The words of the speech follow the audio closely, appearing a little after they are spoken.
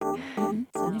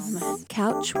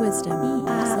Couch Wisdom.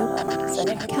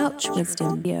 Couch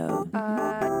Wisdom.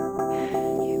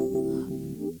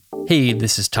 Hey,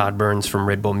 this is Todd Burns from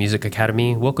Red Bull Music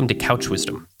Academy. Welcome to Couch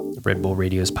Wisdom, Red Bull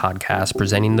Radio's podcast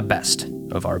presenting the best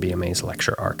of RBMA's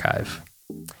lecture archive.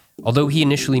 Although he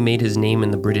initially made his name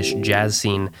in the British jazz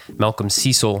scene, Malcolm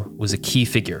Cecil was a key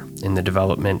figure in the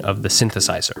development of the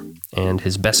synthesizer, and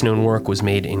his best-known work was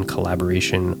made in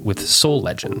collaboration with soul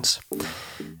legends.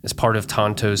 As part of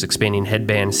Tonto's expanding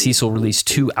headband, Cecil released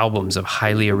 2 albums of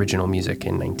highly original music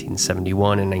in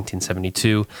 1971 and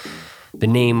 1972. The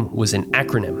name was an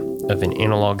acronym of an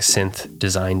analog synth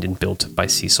designed and built by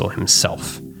Cecil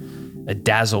himself. A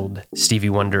dazzled Stevie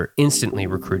Wonder instantly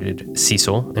recruited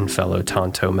Cecil and fellow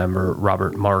Tonto member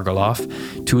Robert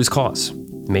Margoloff to his cause,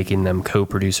 making them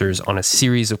co-producers on a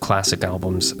series of classic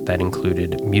albums that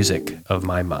included Music of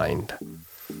My Mind.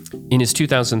 In his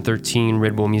 2013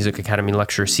 Red Bull Music Academy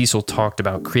lecture, Cecil talked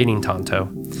about creating Tonto,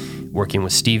 working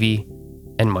with Stevie,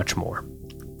 and much more.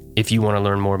 If you want to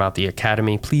learn more about the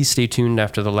Academy, please stay tuned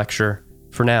after the lecture.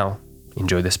 For now,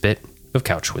 enjoy this bit of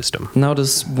Couch Wisdom. Now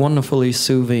this wonderfully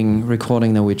soothing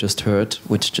recording that we just heard,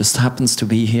 which just happens to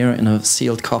be here in a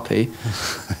sealed copy.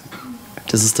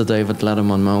 This is the David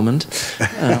Letterman moment.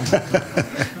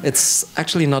 It's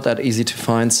actually not that easy to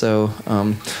find, so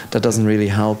that doesn't really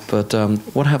help. But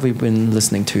what have we been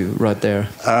listening to right there?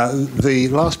 The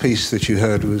last piece that you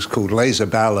heard was called Laser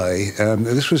Ballet.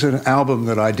 This was an album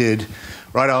that I did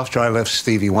right after I left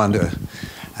Stevie Wonder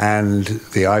and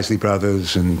the Isley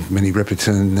Brothers and Minnie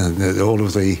Riperton and all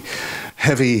of the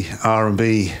heavy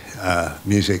R&B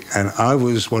music. And I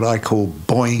was what I call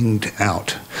boinged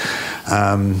out.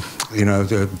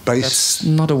 The bass... That's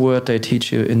not a word they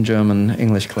teach you in German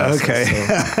English classes. Okay.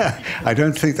 So. I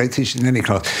don't think they teach it in any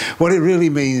class. What it really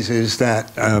means is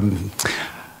that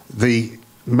the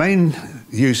main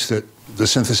use that the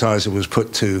synthesizer was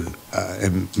put to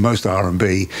in most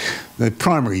R&B, the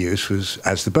primary use was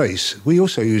as the bass. We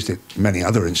also used it in many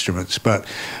other instruments, but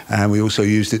we also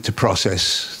used it to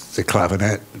process the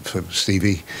clavinet for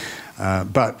Stevie.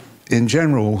 But in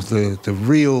general, the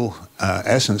real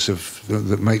essence of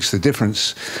that makes the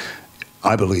difference,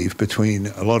 I believe, between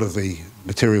a lot of the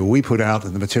material we put out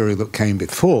and the material that came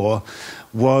before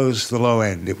was the low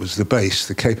end. It was the bass,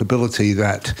 the capability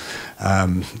that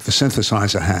the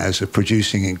synthesizer has of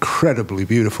producing incredibly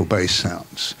beautiful bass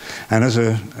sounds. And as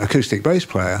an acoustic bass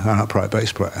player, an upright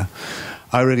bass player,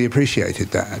 I really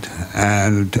appreciated that.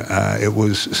 And it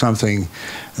was something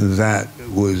that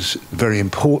was very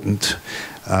important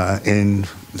in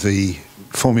the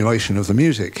formulation of the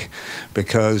music,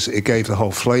 because it gave the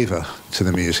whole flavor to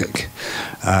the music.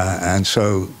 And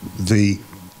so the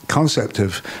concept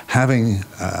of having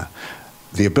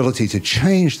the ability to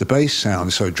change the bass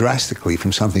sound so drastically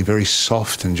from something very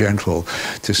soft and gentle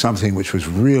to something which was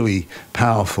really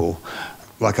powerful,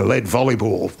 like a lead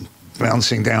volleyball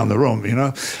bouncing down the room,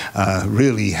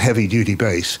 really heavy-duty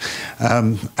bass.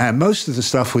 And most of the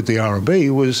stuff with the R&B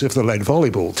was of the lead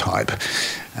volleyball type.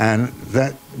 And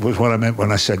that was what I meant when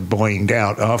I said boinged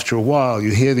out. After a while,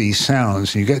 you hear these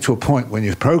sounds, and you get to a point when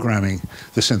you're programming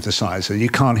the synthesizer, you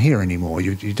can't hear anymore.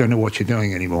 You don't know what you're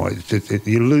doing anymore.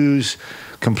 You lose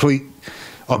complete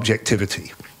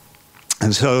objectivity.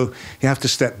 And so you have to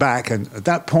step back. And at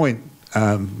that point,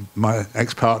 my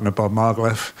ex-partner, Bob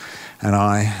Margoloff, and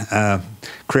I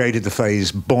created the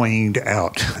phrase boinged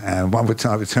out. And one would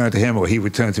I would turn to him, or he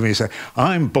would turn to me and say,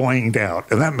 "I'm boinged out."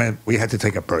 And that meant we had to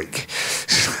take a break.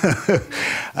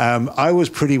 I was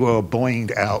pretty well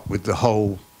boinged out with the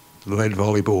whole lead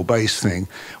volleyball bass thing.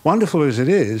 Wonderful as it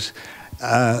is,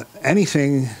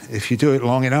 anything, if you do it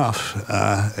long enough,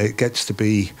 it gets to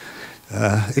be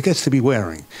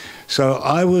wearing. So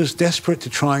I was desperate to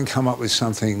try and come up with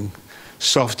something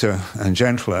softer and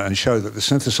gentler and show that the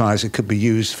synthesizer could be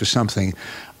used for something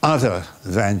other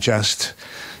than just,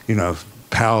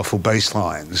 powerful bass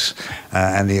lines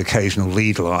and the occasional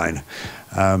lead line.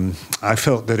 I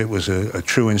felt that it was a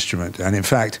true instrument. And in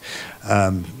fact,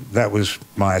 that was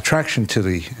my attraction to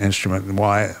the instrument and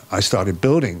why I started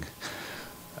building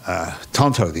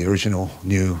Tonto, the original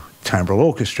new timbral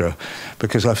orchestra,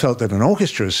 because I felt that an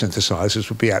orchestra's synthesizers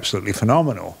would be absolutely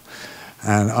phenomenal.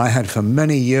 And I had for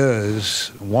many years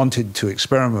wanted to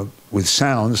experiment with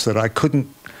sounds that I couldn't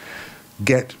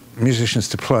get musicians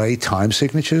to play. Time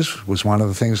signatures was one of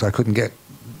the things I couldn't get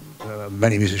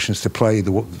many musicians to play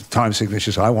the time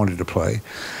signatures I wanted to play.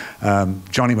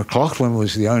 Johnny McLaughlin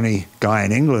was the only guy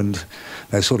in England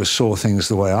that sort of saw things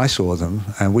the way I saw them,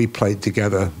 and we played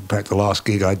together. In fact, the last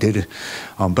gig I did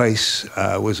on bass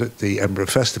was at the Edinburgh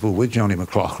Festival with Johnny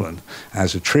McLaughlin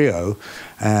as a trio,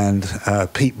 and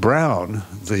Pete Brown,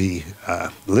 the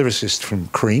lyricist from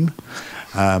Cream,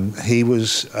 he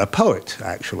was a poet,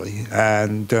 actually,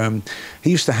 and he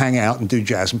used to hang out and do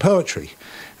jazz and poetry.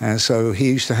 And so he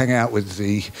used to hang out with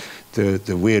the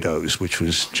weirdos, which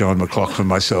was John McLaughlin,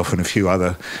 myself, and a few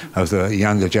other of the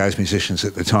younger jazz musicians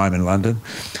at the time in London,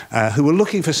 who were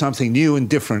looking for something new and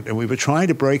different, and we were trying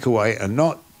to break away and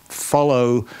not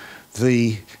follow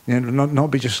not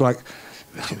be just like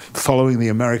following the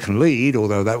American lead,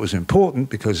 although that was important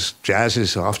because jazz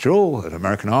is, after all, an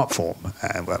American art form,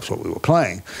 and that's what we were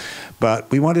playing.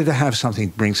 But we wanted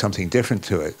to bring something different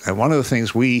to it. And one of the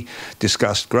things we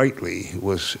discussed greatly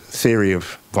was theory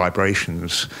of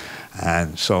vibrations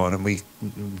and so on. And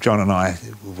John and I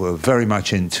were very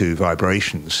much into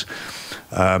vibrations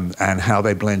and how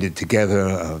they blended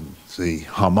together, the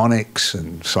harmonics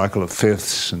and cycle of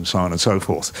fifths and so on and so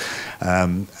forth.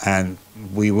 And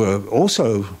we were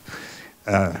also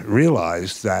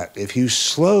realized that if you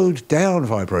slowed down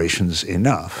vibrations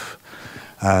enough,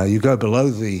 you go below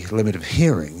the limit of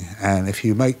hearing, and if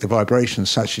you make the vibrations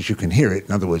such that you can hear it,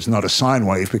 in other words, not a sine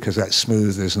wave because that's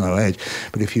smooth, there's no edge,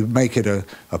 but if you make it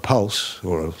a pulse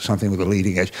or something with a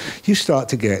leading edge, you start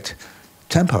to get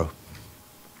tempo.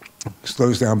 It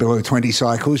slows down below 20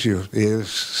 cycles, your ears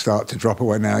start to drop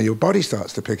away now, your body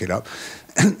starts to pick it up,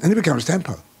 and it becomes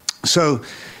tempo. So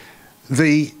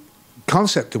the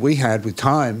concept that we had with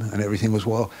time and everything was,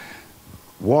 well,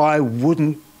 why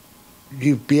wouldn't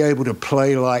you be able to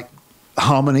play like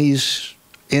harmonies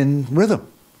in rhythm?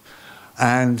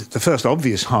 And the first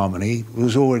obvious harmony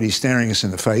was already staring us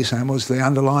in the face and was the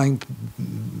underlying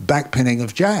underpinning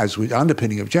of jazz,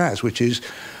 which is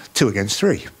 2 against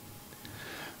 3.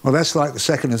 Well, that's like the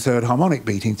second and third harmonic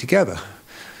beating together.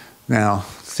 Now,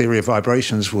 theory of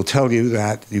vibrations will tell you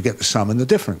that you get the sum and the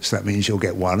difference. That means you'll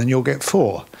get 1 and you'll get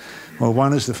 4. Well,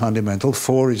 1 is the fundamental,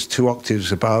 4 is 2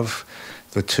 octaves above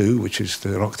the 2, which is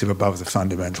the octave above the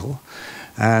fundamental.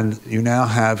 And you now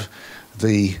have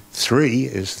the 3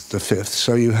 is the fifth,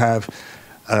 so you have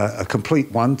a complete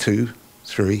 1, 2,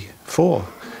 3, 4.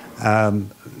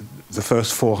 The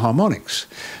first 4 harmonics.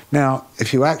 Now,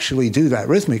 if you actually do that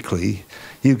rhythmically,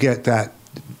 you get that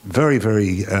very,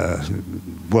 very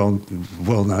well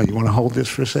known. You want to hold this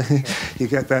for a second? You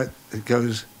get that, it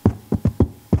goes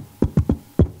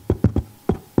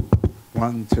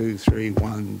 1, 2, 3,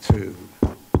 1, 2.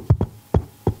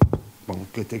 Boom,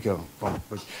 good to go. Boom.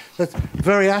 That's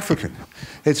very African.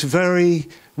 It's very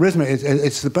rhythmic.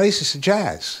 It's the basis of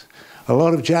jazz. A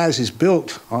lot of jazz is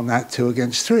built on that 2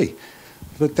 against 3.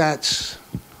 But that's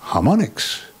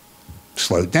harmonics,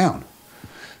 slowed down.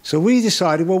 So we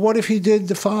decided, well, what if you did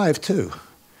the 5 too?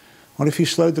 What if you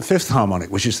slowed the 5th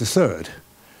harmonic, which is the 3rd?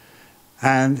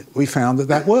 And we found that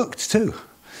that worked too.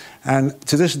 And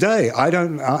to this day,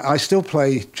 I still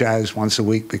play jazz once a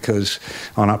week because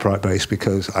on upright bass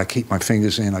because I keep my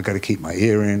fingers in, I got to keep my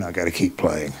ear in, I got to keep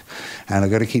playing. And I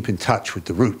got to keep in touch with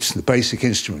the roots, the basic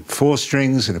instrument. 4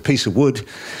 strings and a piece of wood,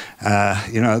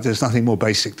 there's nothing more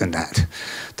basic than that.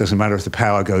 Doesn't matter if the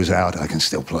power goes out, I can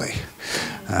still play.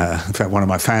 In fact, one of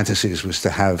my fantasies was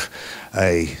to have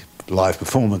a live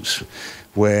performance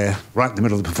where right in the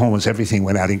middle of the performance, everything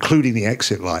went out, including the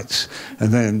exit lights.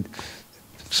 And then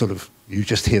sort of, you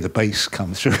just hear the bass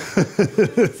come through.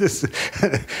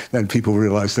 Then people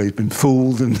realise they've been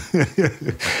fooled,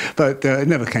 but it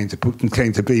never came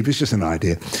to be. It was just an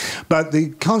idea. But the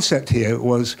concept here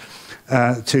was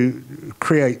to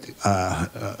create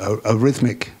a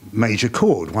rhythmic major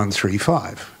chord, 1, 3,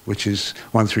 5, which is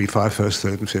 1, 3, 5, first,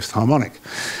 third, and fifth harmonic,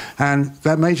 and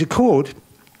that major chord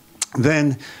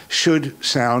then should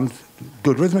sound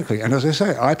good rhythmically. And as I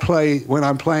say, when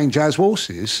I'm playing jazz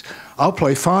waltzes, I'll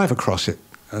play 5 across it.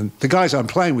 And the guys I'm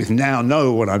playing with now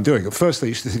know what I'm doing. At first, they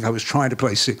used to think I was trying to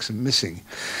play 6 and missing.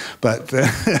 But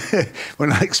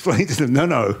when I explained to them,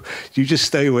 no, you just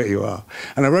stay where you are.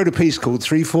 And I wrote a piece called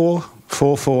 3/4,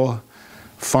 4/4,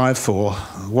 5/4.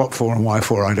 What 4 and why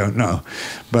 4, I don't know.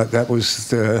 But that was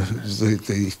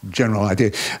the general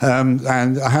idea. And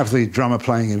I have the drummer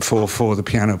playing in 4/4, the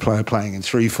piano player playing in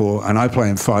 3/4, and I play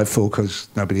in 5/4 because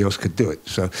nobody else could do it.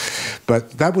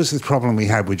 But that was the problem we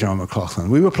had with John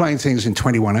McLaughlin. We were playing things in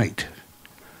 21/8.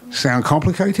 Sound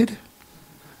complicated?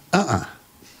 No.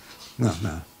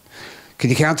 Can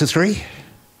you count to 3?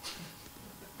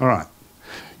 All right.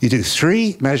 You do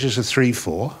 3 measures of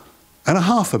 3/4. And a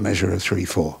half a measure of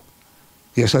 3/4.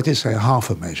 Yes, I did say a half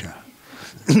a measure.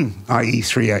 i.e.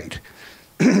 3/8.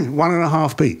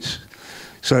 1.5 beats.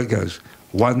 So it goes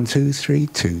 1 2 3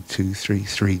 2 2 3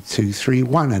 3 2 3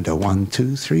 1 and a 1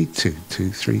 2 3 2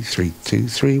 2 3 3 2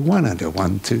 3 1 and a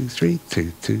 1 2 3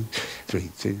 2 2 3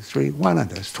 2 3 1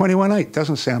 and it's 21/8.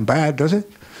 Doesn't sound bad, does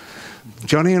it?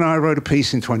 Johnny and I wrote a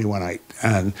piece in 21/8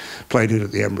 and played it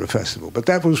at the Edinburgh Festival, but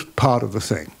that was part of the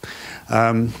thing.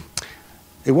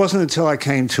 It wasn't until I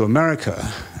came to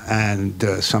America and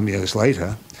some years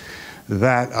later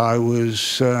that I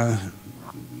was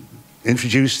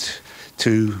introduced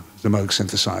to the Moog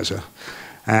synthesizer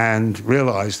and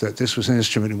realized that this was an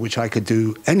instrument in which I could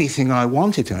do anything I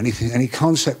wanted to, any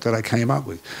concept that I came up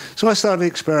with. So I started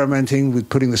experimenting with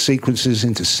putting the sequences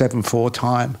into 7/4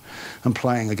 time and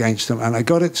playing against them, and I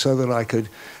got it so that I could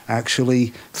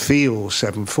actually feel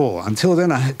 7/4. Until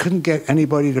then, I couldn't get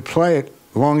anybody to play it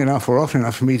long enough or often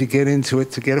enough for me to get into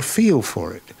it, to get a feel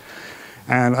for it.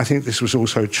 And I think this was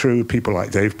also true of people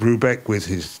like Dave Brubeck with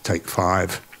his Take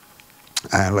 5,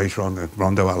 and later on the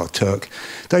Rondo a la Turk.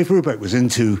 Dave Brubeck was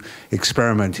into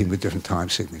experimenting with different time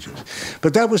signatures.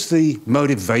 But that was the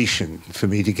motivation for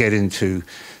me to get into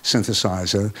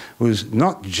synthesizer, was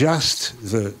not just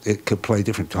that it could play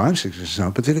different time signatures,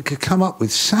 but that it could come up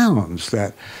with sounds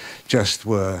that just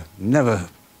were never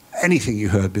anything you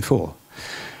heard before.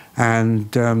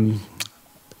 And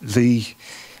the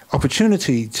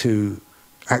opportunity to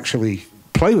actually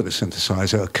play with a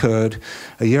synthesizer occurred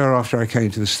a year after I came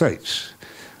to the States.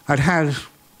 I'd had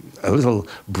a little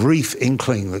brief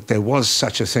inkling that there was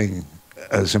such a thing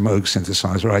as a Moog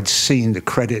synthesizer. I'd seen the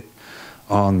credit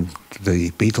on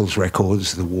the Beatles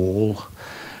records, The Wall,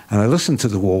 and I listened to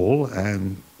The Wall,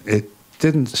 and it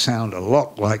didn't sound a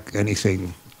lot like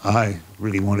anything I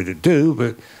really wanted to do,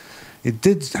 but it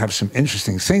did have some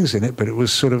interesting things in it, but it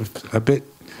was sort of a bit,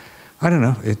 I don't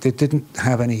know, it didn't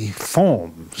have any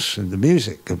forms in the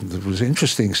music. It was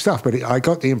interesting stuff, but I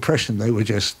got the impression they were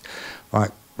just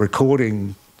like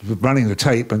recording, running the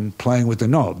tape and playing with the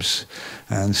knobs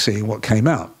and seeing what came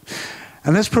out.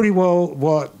 And that's pretty well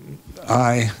what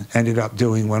I ended up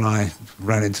doing when I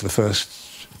ran into the first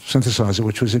synthesizer,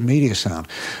 which was in Media Sound.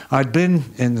 I'd been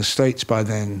in the States by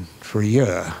then for a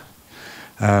year.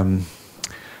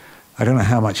 I don't know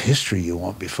how much history you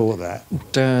want before that.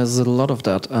 There's a lot of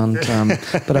that, and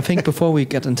but I think before we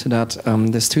get into that,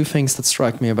 there's two things that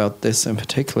strike me about this in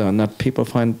particular, and that people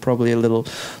find probably a little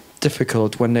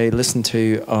difficult when they listen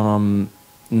to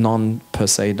non-per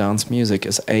se dance music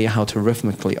is A, how to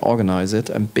rhythmically organize it,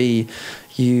 and B,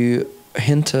 you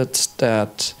hinted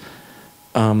that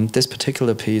this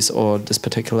particular piece or this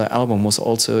particular album was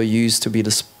also used to be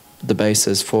the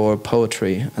basis for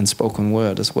poetry and spoken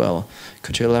word as well.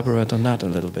 Could you elaborate on that a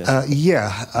little bit?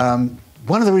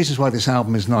 One of the reasons why this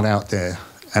album is not out there,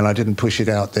 and I didn't push it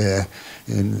out there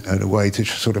in a way to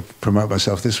sort of promote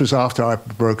myself, this was after I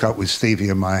broke up with Stevie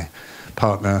and my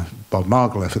partner, Bob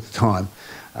Margouleff at the time,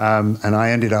 and I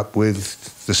ended up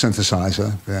with the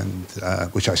synthesizer, and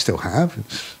which I still have.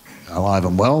 It's alive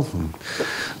and well, and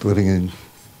living in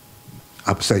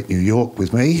upstate New York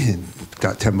with me,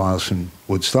 about 10 miles from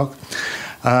Woodstock.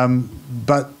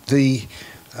 But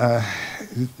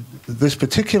this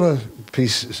particular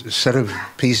set of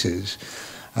pieces,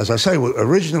 as I say, were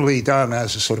originally done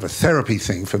as a sort of a therapy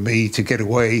thing for me to get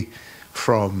away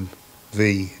from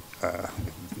the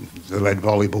lead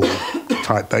volleyball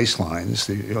type bass lines.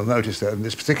 You'll notice that in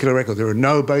this particular record, there are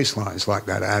no bass lines like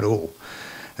that at all.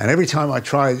 And every time I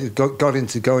got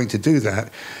into going to do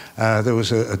that, there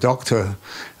was a doctor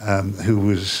who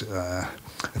was a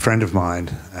friend of mine.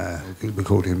 We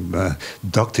called him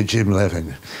Dr. Jim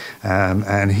Levin.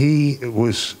 And he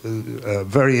was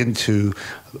very into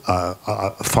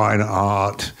fine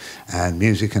art and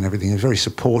music and everything. He was very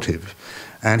supportive.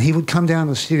 And he would come down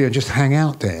to the studio and just hang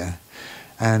out there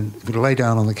and would lay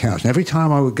down on the couch. And every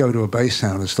time I would go to a bass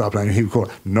sound and start playing, he would call,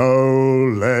 "No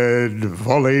lead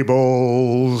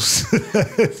volleyballs."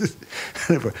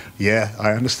 Yeah,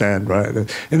 I understand, right?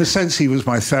 In a sense, he was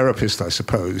my therapist, I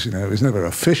suppose. You know, it was never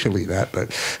officially that, but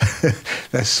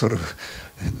that's sort of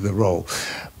the role.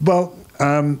 Well,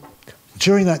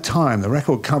 during that time, the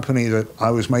record company that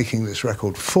I was making this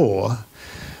record for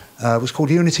was called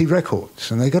Unity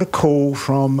Records, and they got a call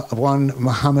from one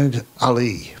Muhammad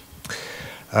Ali,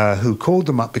 who called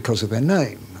them up because of their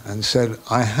name and said,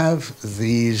 "I have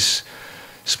these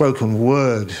spoken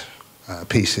word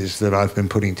pieces that I've been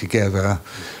putting together,"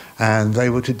 and they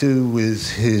were to do with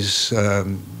his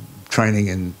training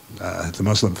in the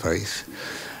Muslim faith.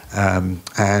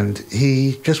 And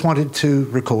he just wanted to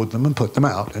record them and put them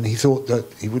out, and he thought that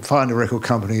he would find a record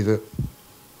company that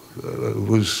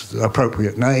was the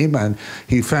appropriate name, and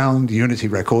he found Unity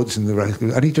Records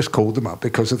and he just called them up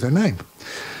because of their name.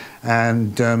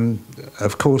 And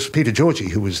of course, Peter Georgie,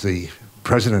 who was the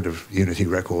president of Unity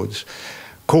Records,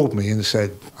 called me and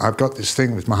said, "I've got this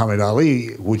thing with Muhammad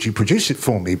Ali. Would you produce it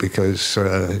for me? Because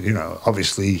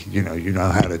obviously, you know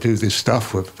how to do this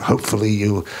stuff. Hopefully,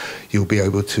 you'll be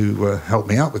able to help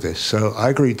me out with this." So I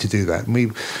agreed to do that, and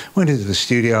we went into the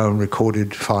studio and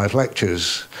recorded 5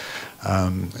 lectures.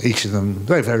 Each of them,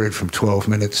 they varied from 12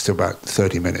 minutes to about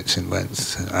 30 minutes in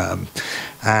length.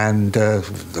 And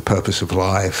the purpose of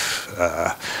life,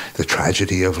 the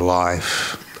tragedy of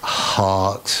life,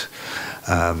 heart,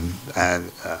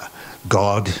 and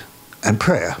God and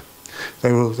prayer.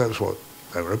 That was what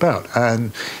they were about.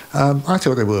 And I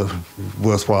thought they were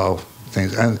worthwhile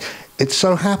things. And it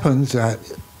so happened that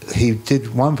he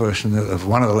did one version of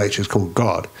one of the lectures called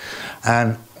God.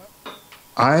 And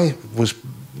I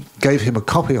gave him a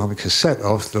copy on the cassette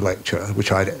of the lecture,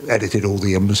 which I'd edited all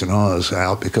the ums and ahs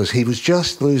out, because he was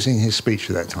just losing his speech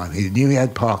at that time. He knew he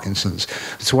had Parkinson's.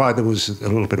 That's why there was a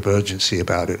little bit of urgency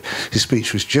about it. His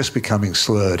speech was just becoming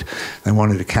slurred. They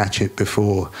wanted to catch it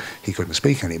before he couldn't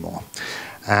speak anymore.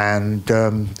 And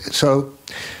so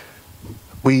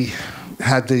we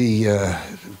had these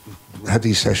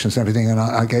sessions and everything, and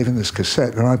I gave him this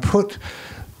cassette, and I put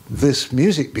this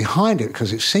music behind it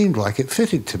because it seemed like it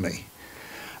fitted to me.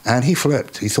 And he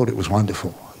flipped. He thought it was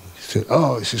wonderful. He said,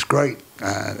 "Oh, this is great.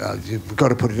 You've got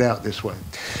to put it out this way."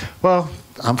 Well,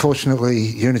 unfortunately,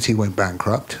 Unity went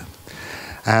bankrupt.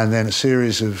 And then a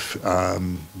series of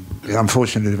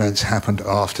unfortunate events happened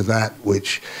after that,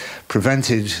 which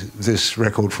prevented this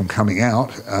record from coming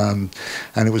out. And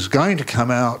it was going to come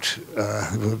out.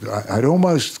 I'd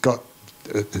almost got...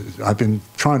 I've been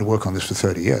trying to work on this for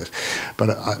 30 years. But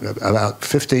about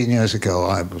 15 years ago,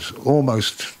 I was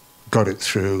almost... got it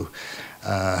through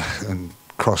and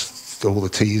crossed all the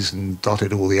T's and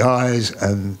dotted all the I's.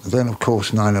 And then, of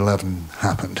course, 9/11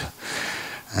 happened.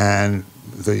 And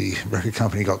the record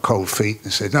company got cold feet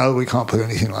and said, "No, we can't put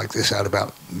anything like this out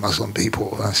about Muslim people."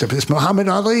 And I said, "But it's Muhammad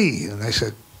Ali." And they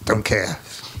said, "Don't care.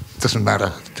 It doesn't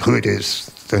matter who it is.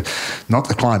 Not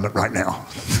the climate right now."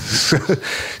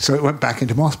 So it went back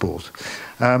into mothballs.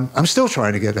 I'm still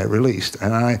trying to get that released.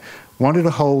 And I wanted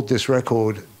to hold this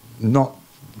record, not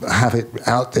have it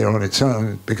out there on its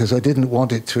own, because I didn't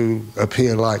want it to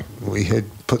appear like we had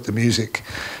put the music,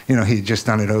 he'd just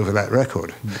done it over that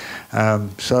record.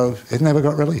 So it never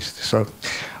got released. So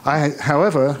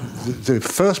however, the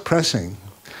first pressing,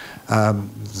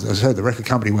 as I said, the record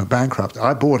company went bankrupt.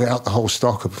 I bought out the whole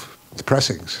stock of the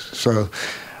pressings. So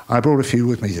I brought a few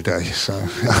with me today. So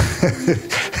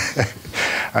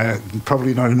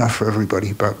probably not enough for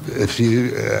everybody, but if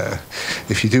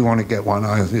you do want to get one,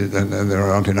 and there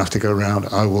aren't enough to go around,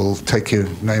 I will take your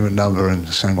name and number and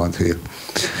send one to you.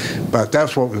 But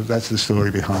that's the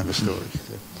story behind the story.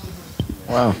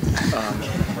 Wow.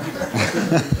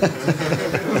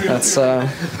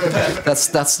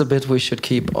 That's the bit we should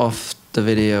keep off the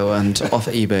video and off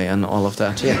eBay and all of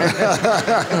that.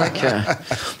 Yeah. Okay.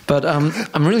 But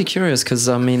I'm really curious because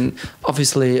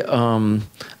obviously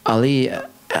Ali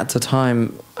at the time,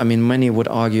 many would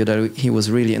argue that he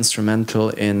was really instrumental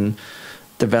in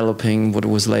developing what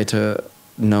was later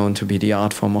known to be the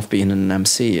art form of being an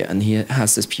MC, and he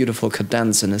has this beautiful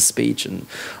cadence in his speech and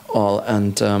all,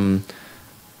 and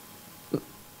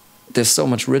there's so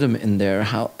much rhythm in there.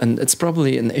 And it's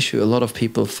probably an issue a lot of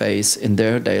people face in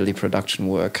their daily production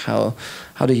work. How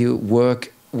do you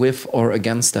work with or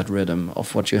against that rhythm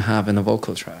of what you have in a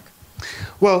vocal track?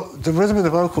 Well, the rhythm of the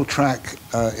vocal track,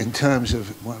 in terms of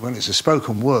when it's a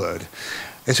spoken word,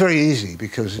 it's very easy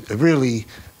because really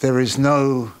there's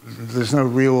no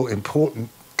real important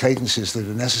cadences that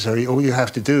are necessary. All you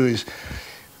have to do is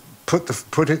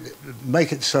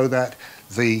make it so that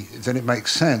it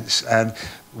makes sense. And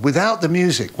without the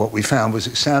music, what we found was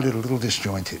it sounded a little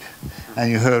disjointed,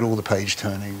 and you heard all the page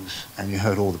turnings, and you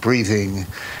heard all the breathing,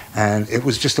 and it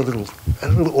was just a little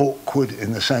awkward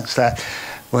in the sense that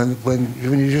when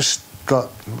you just got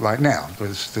like now,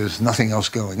 there's nothing else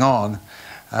going on,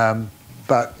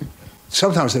 but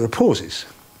sometimes there are pauses.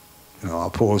 I'll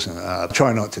pause and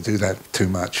try not to do that too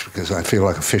much because I feel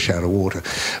like a fish out of water.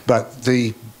 But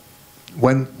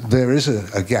when there is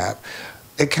a gap,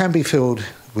 it can be filled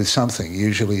with something.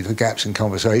 Usually the gaps in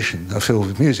conversation are filled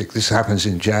with music. This happens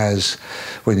in jazz.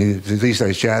 These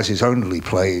days jazz is only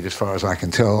played, as far as I can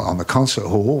tell, on the concert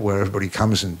hall where everybody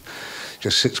comes and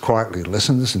just sits quietly and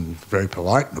listens and very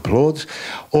polite and applauds,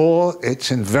 or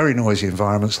it's in very noisy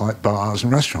environments like bars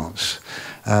and restaurants,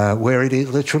 where it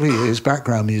literally is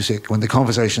background music. When the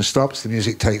conversation stops, the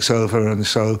music takes over, and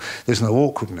so there's no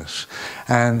awkwardness.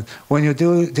 And when you're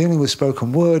dealing with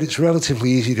spoken word, it's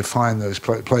relatively easy to find those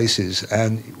places.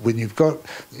 And when you've got,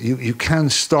 you can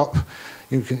stop.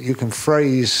 You can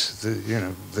phrase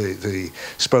the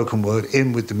spoken word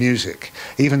in with the music,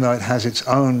 even though it has its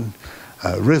own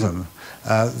rhythm.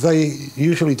 They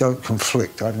usually don't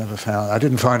conflict. I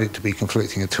didn't find it to be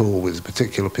conflicting at all with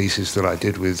particular pieces that I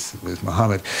did with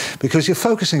Muhammad, because you're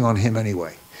focusing on him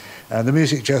anyway. And the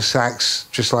music just acts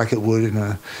just like it would in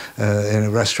a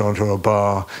restaurant or a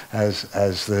bar, as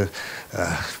the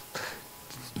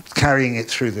carrying it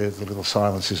through the little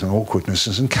silences and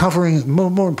awkwardnesses, and covering,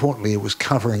 more importantly, it was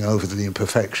covering over the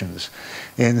imperfections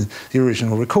in the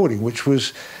original recording, which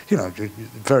was,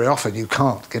 very often you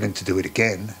can't get him to do it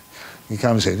again. He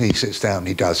comes in, he sits down,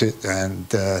 he does it, and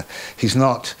he's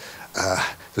not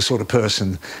the sort of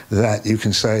person that you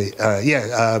can say,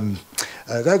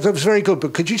 that was very good,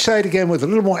 but could you say it again with a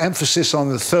little more emphasis on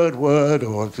the third word?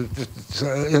 Or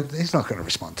he's not going to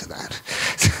respond to that.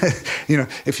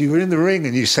 If you were in the ring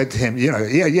and you said to him,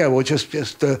 well,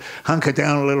 just hunker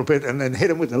down a little bit and then hit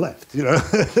him with the left,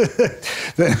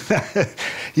 then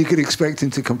you could expect him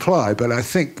to comply. But I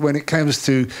think when it comes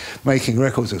to making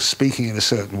records or speaking in a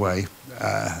certain way,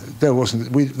 there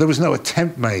was no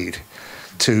attempt made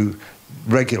to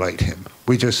regulate him.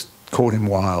 We just caught him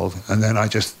wild, and then I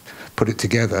just put it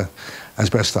together as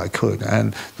best I could.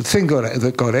 And the thing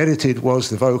that got edited was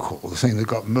the vocal, the thing that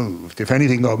got moved, if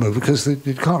anything got moved, because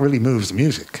you can't really move the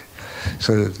music.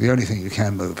 So the only thing you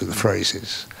can move are the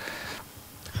phrases.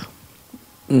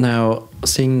 Now,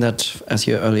 seeing that, as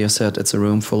you earlier said, it's a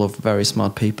room full of very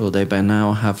smart people, they by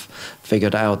now have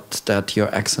figured out that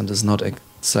your accent is not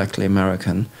exactly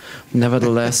American.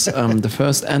 Nevertheless, the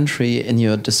first entry in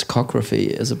your discography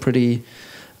is a pretty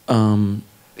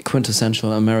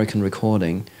quintessential American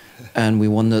recording, and we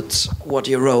wondered what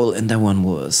your role in that one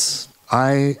was.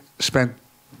 I spent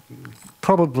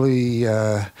probably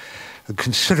a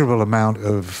considerable amount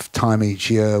of time each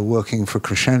year working for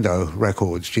Crescendo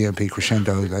Records, GMP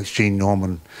Crescendo, that's Gene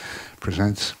Norman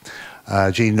presents.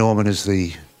 Gene Norman is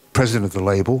the president of the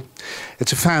label.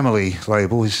 It's a family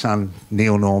label. His son,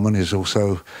 Neil Norman, is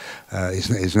also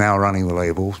is now running the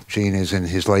label. Gene is in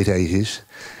his late 80s.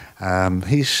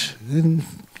 He's in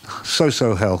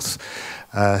so-so health,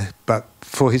 but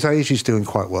for his age, he's doing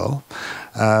quite well.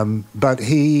 But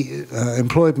he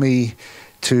employed me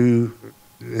in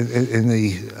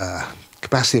the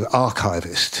capacity of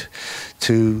archivist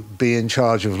to be in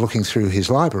charge of looking through his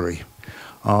library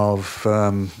of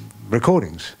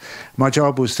recordings. My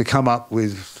job was to come up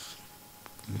with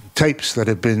tapes that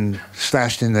had been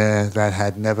stashed in there that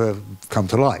had never come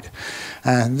to light.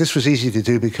 And this was easy to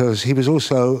do because he was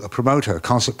also a promoter, a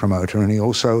concert promoter, and he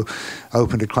also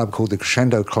opened a club called the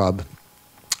Crescendo Club,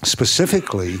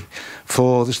 specifically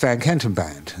for the Stan Kenton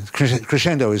Band.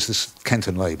 Crescendo is the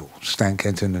Kenton label. Stan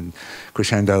Kenton and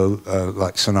Crescendo are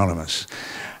like synonymous.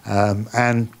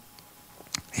 And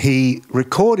he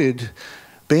recorded,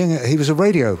 he was a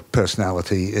radio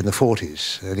personality in the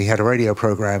 40s, and he had a radio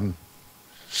program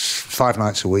 5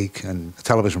 nights a week and a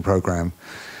television program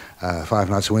 5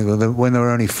 nights a week when there were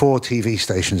only 4 TV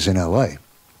stations in LA.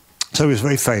 So he was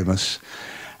very famous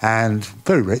and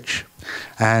very rich.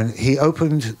 And he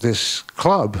opened this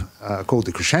club called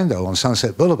the Crescendo on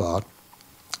Sunset Boulevard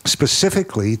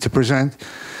specifically to present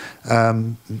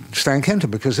Stan Kenton,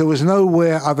 because there was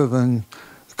nowhere other than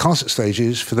concert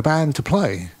stages for the band to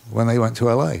play when they went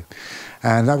to LA.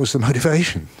 And that was the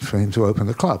motivation for him to open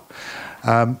the club.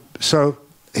 So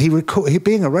he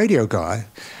being a radio guy,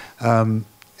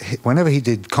 whenever he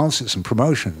did concerts and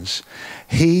promotions,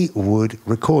 he would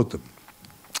record them.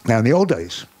 Now, in the old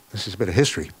days, this is a bit of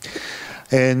history,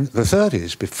 in the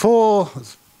 30s, before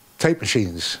tape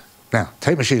machines, now,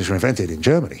 tape machines were invented in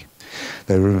Germany.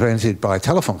 They were invented by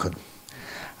Telefunken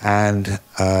and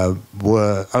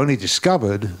were only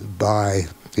discovered by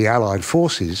the Allied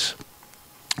forces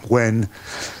when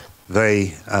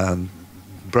they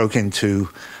broke into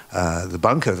the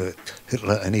bunker that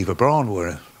Hitler and Eva Braun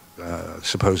were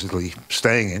supposedly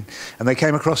staying in, and they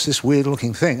came across this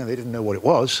weird-looking thing, and they didn't know what it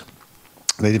was.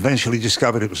 They eventually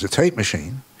discovered it was a tape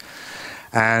machine.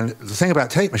 And the thing about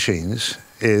tape machines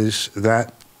is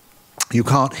that you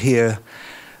can't hear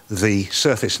the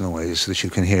surface noise that you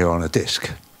can hear on a disc,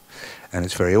 and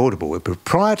it's very audible. But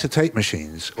prior to tape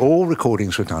machines, all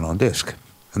recordings were done on disc,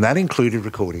 and that included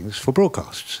recordings for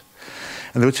broadcasts.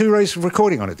 And there were 2 ways of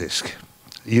recording on a disc.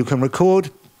 You can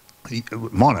record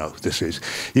mono this is,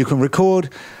 you can record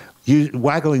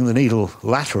waggling the needle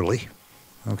laterally,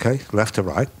 okay, left to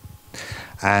right,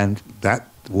 and that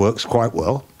works quite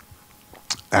well.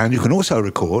 And you can also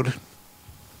record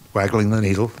waggling the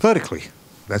needle vertically.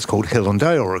 That's called Hill and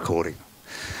Dale recording.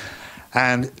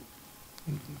 And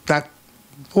that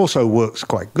also works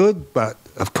quite good, but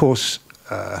of course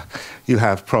you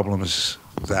have problems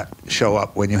that show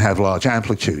up when you have large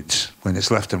amplitudes. When it's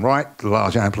left and right, the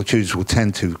large amplitudes will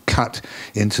tend to cut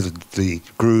into the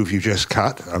groove you just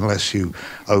cut, unless you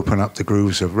open up the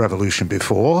grooves of revolution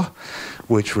before,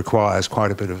 which requires quite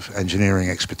a bit of engineering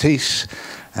expertise,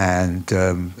 and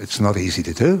it's not easy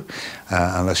to do,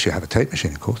 unless you have a tape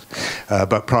machine, of course.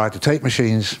 But prior to tape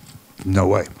machines, no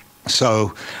way.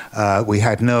 So we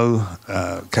had no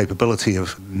capability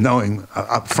of knowing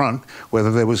up front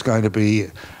whether there was going to be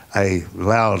a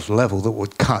loud level that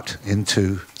would cut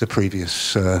into the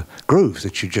previous groove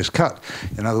that you just cut.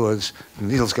 In other words, the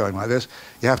needle's going like this.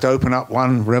 You have to open up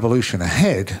one revolution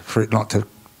ahead for it not to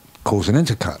cause an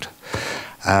intercut.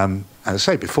 As I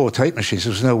say, before tape machines,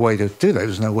 there was no way to do that. There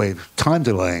was no way of time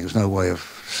delaying. There was no way of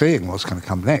seeing what's going to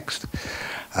come next.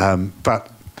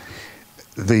 But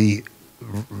the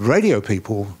radio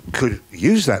people could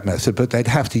use that method, but they'd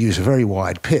have to use a very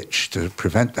wide pitch to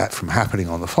prevent that from happening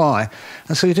on the fly,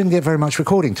 and so you didn't get very much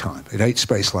recording time. It ate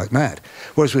space like mad.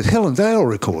 Whereas with Hill and Dale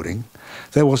recording,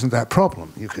 there wasn't that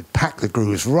problem. You could pack the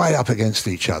grooves right up against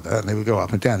each other, and they would go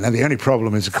up and down. Now, the only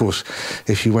problem is, of course,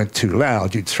 if you went too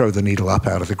loud, you'd throw the needle up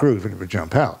out of the groove and it would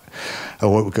jump out,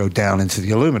 or it would go down into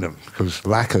the aluminum, because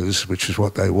lacquers, which is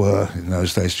what they were in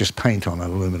those days, just paint on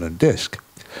an aluminum disc.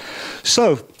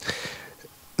 So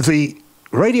the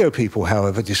radio people,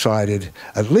 however, decided,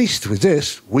 at least with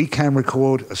this, we can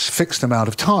record a fixed amount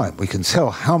of time. We can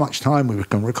tell how much time we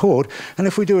can record, and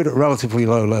if we do it at relatively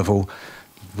low level,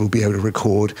 we'll be able to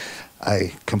record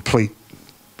a complete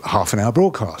half-an-hour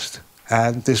broadcast.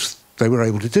 And this they were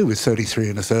able to do with 33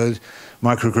 1/3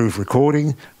 microgroove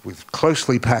recording, with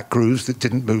closely packed grooves that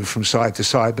didn't move from side to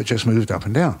side, but just moved up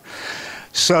and down.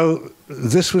 So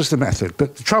this was the method.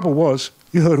 But the trouble was,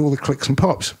 you heard all the clicks and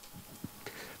pops.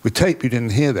 With tape, you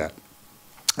didn't hear that.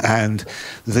 And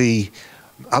the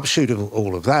upshoot of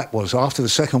all of that was, after the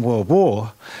Second World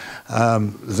War,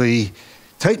 the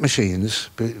tape machines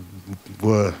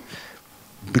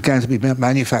began to be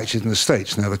manufactured in the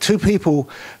States. Now, the two people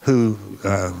who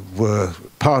were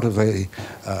part of the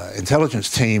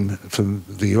intelligence team from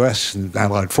the US and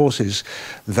Allied forces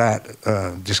that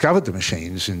discovered the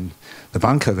machines in the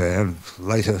bunker there, and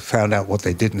later found out what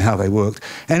they did and how they worked,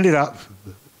 ended up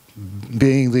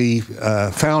being the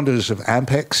founders of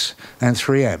Ampex and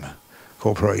 3M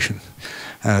Corporation.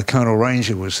 Colonel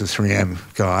Ranger was the 3M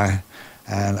guy,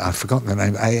 and I've forgotten the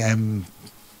name, A.M.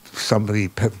 somebody,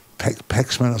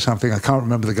 Pexman or something, I can't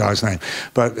remember the guy's name,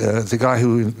 but the guy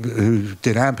who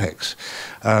did Ampex,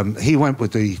 he went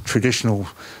with the traditional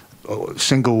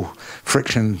single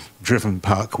friction-driven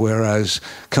puck, whereas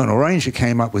Colonel Ranger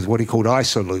came up with what he called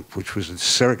Isoloop, which was a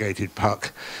surrogated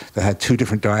puck that had two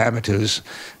different diameters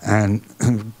and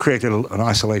created an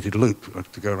isolated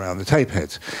loop to go around the tape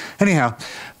heads. Anyhow,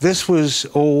 this was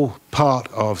all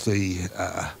part of the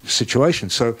situation.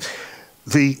 So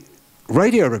the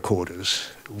radio recorders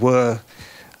were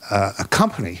a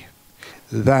company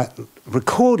that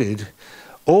recorded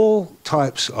all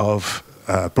types of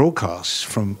broadcasts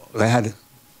from, they had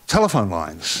telephone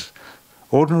lines,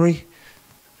 ordinary,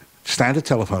 standard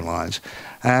telephone lines,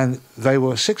 and they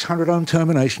were 600 ohm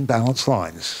termination balanced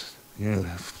lines.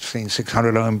 You've seen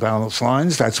 600 ohm balanced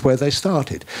lines, that's where they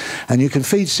started. And you can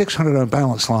feed 600 ohm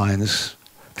balanced lines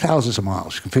thousands of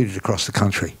miles, you can feed it across the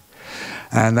country.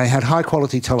 And they had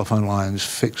high-quality telephone lines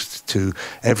fixed to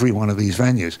every one of these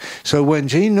venues. So when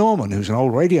Gene Norman, who's an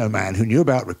old radio man who knew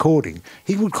about recording,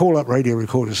 he would call up radio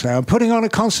recorders and say, "I'm putting on a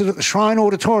concert at the Shrine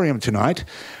Auditorium tonight.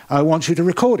 I want you to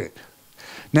record it."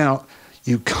 Now,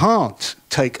 you can't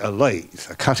take a lathe,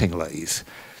 a cutting lathe,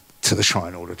 to the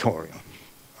Shrine Auditorium,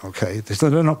 okay?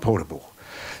 They're not portable.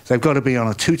 They've got to be on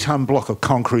a 2-ton block of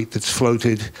concrete that's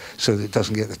floated so that it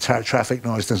doesn't get the traffic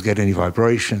noise, doesn't get any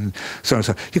vibration, so and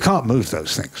so. You can't move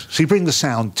those things. So you bring the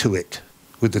sound to it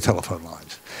with the telephone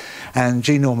lines. And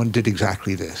Gene Norman did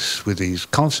exactly this with these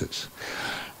concerts.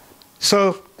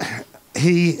 So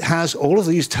he has all of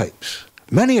these tapes.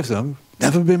 Many of them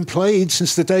never been played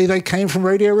since the day they came from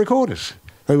radio recorders.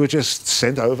 They were just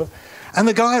sent over. And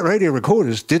the guy at radio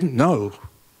recorders didn't know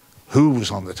who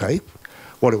was on the tape,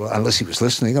 what it was, unless he was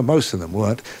listening, and most of them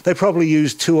weren't. They probably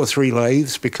used 2 or 3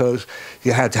 lathes because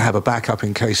you had to have a backup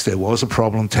in case there was a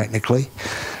problem technically.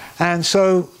 And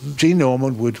so Gene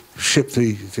Norman would ship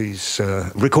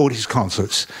record his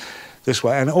concerts this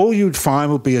way, and all you'd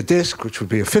find would be a disc, which would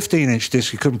be a 15-inch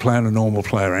disc. You couldn't play on a normal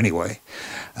player anyway.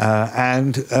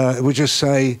 And it would just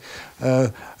say,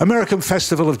 American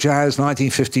Festival of Jazz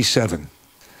 1957,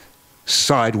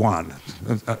 side 1.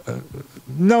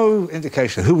 No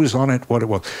indication who was on it, what it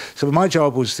was. So my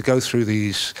job was to go through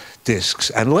these discs.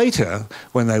 And later,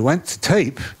 when they went to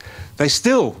tape, they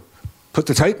still put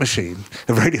the tape machine,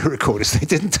 the radio recorders, they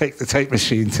didn't take the tape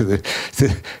machine to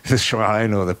the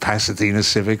Shrine or the Pasadena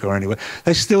Civic or anywhere.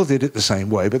 They still did it the same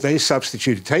way, but they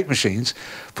substituted tape machines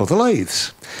for the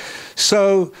lathes.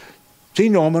 So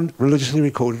Gene Norman religiously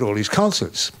recorded all these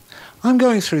concerts. I'm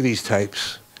going through these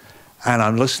tapes, and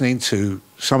I'm listening to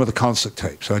some of the concert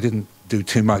tapes. I didn't do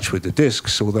too much with the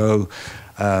discs, although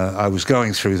I was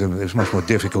going through them. It was much more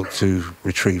difficult to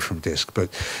retrieve from disc.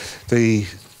 But the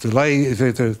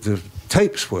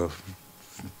tapes were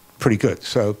pretty good.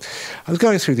 So I was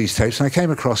going through these tapes, and I came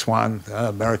across one,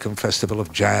 American Festival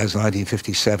of Jazz,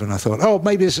 1957. I thought, oh,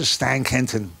 maybe this is Stan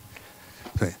Kenton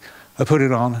thing. I put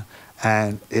it on,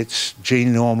 and it's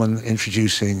Gene Norman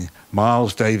introducing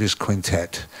Miles Davis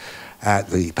Quintet at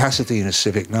the Pasadena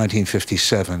Civic,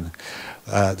 1957.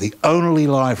 The only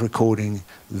live recording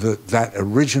that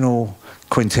original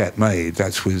quintet made.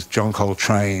 That's with John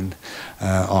Coltrane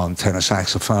on tenor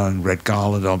saxophone, Red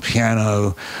Garland on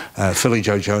piano, Philly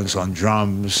Joe Jones on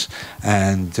drums,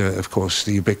 and of course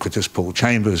the ubiquitous Paul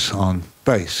Chambers on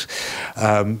bass.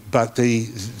 But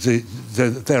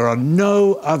there are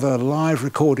no other live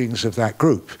recordings of that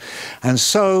group. And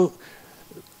so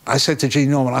I said to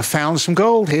Gene Norman, I found some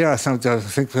gold here. I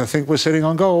think we're sitting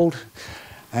on gold.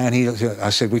 And I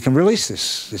said, we can release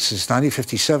this. This is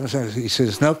 1957. He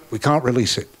says, no, we can't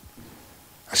release it.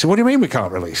 I said, what do you mean we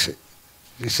can't release it?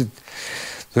 He said,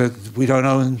 we don't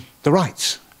own the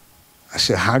rights. I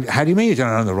said, how do you mean you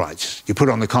don't own the rights? You put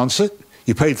on the concert,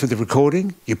 you paid for the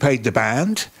recording, you paid the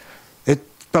band.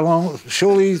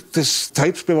 Surely this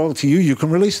tapes belong to you, you can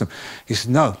release them. He said,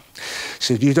 no. He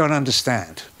said, you don't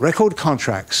understand. Record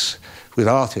contracts with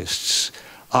artists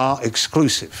are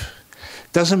exclusive.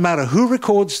 Doesn't matter who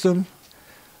records them,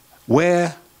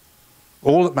 where,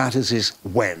 all that matters is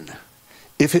when.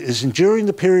 If it is during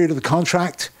the period of the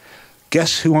contract,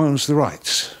 guess who owns the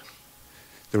rights?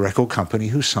 The record company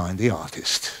who signed the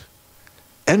artist.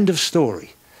 End of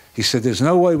story. He said, there's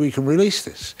no way we can release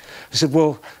this. I said,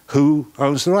 well, who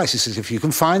owns the rights? He says, if you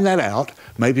can find that out,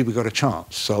 maybe we've got a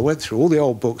chance. So I went through all the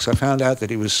old books. I found out that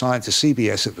he was signed to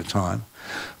CBS at the time.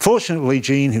 Fortunately,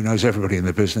 Gene, who knows everybody in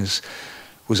the business,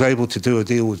 was able to do a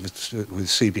deal with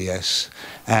CBS,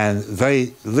 and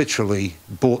they literally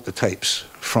bought the tapes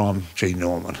from Gene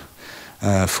Norman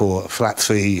for a flat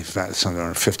fee, something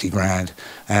around 50 grand,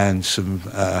 and some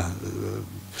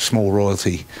small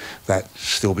royalty that's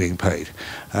still being paid.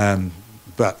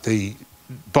 But the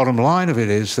bottom line of it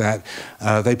is that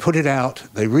they put it out,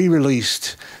 they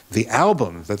re-released the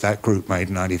album that group made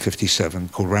in 1957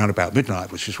 called Round About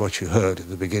Midnight, which is what you heard at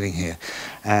the beginning here.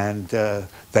 And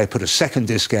they put a second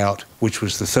disc out, which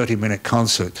was the 30-minute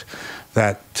concert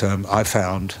that I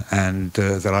found and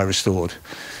that I restored.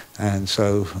 And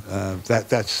so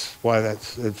that's why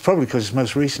it's probably because it's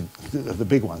most recent, the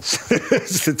big ones.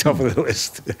 It's the top of the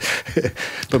list.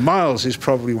 But Miles is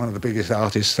probably one of the biggest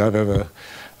artists I've ever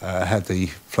had the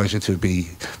pleasure to be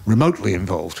remotely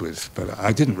involved with, but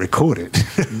I didn't record it.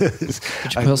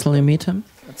 Did you personally meet him?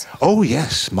 Oh,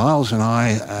 yes. Miles and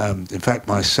I, in fact,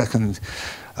 my second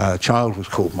child was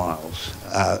called Miles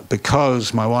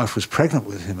because my wife was pregnant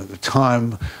with him at the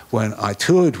time when I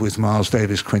toured with Miles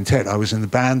Davis Quintet. I was in the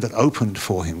band that opened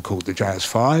for him called the Jazz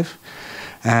Five,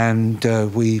 and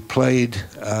we played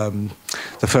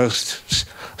the first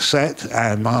set,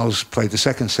 and Miles played the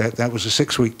second set. That was a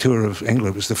 6-week tour of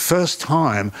England. It was the first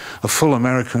time a full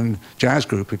American jazz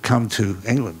group had come to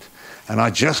England. And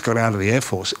I just got out of the Air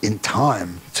Force in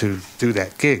time to do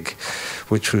that gig,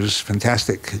 which was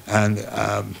fantastic. And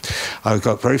I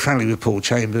got very friendly with Paul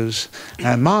Chambers.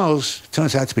 And Miles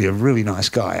turns out to be a really nice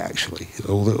guy, actually.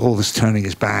 All this turning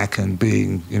his back and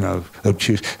being,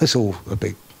 obtuse, that's all a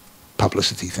big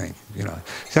publicity thing,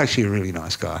 He's actually a really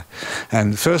nice guy.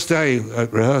 And the first day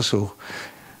at rehearsal,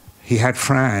 he had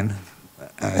Fran,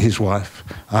 his wife.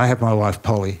 I had my wife,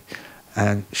 Polly,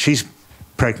 and she's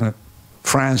pregnant.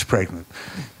 Fran's pregnant.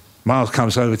 Miles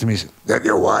comes over to me and says, "That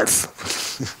your wife?"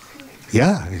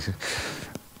 Yeah.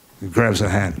 He grabs her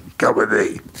hand. "Come with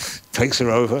me." Takes her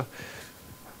over.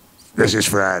 "This is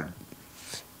Fran.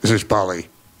 This is Polly.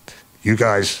 You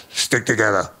guys stick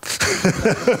together."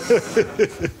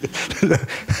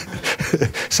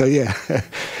 So, yeah,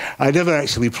 I never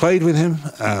actually played with him.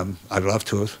 I'd love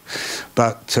to have.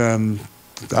 But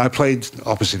I played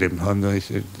opposite him,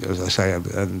 as I say,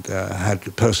 and had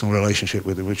a personal relationship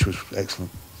with him, which was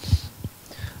excellent.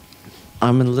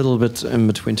 I'm a little bit in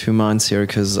between two minds here,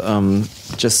 because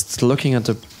just looking at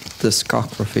the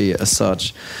discography as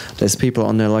such, there's people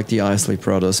on there like the Isley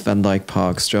Brothers, Van Dyke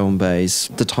Parks, Joan Baez,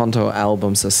 the Tonto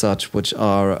albums as such, which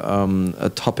are a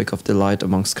topic of delight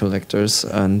amongst collectors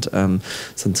and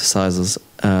synthesizers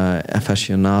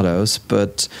aficionados.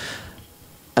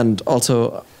 And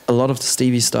also a lot of the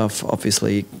Stevie stuff,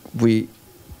 obviously, we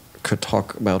could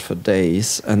talk about for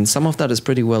days, and some of that is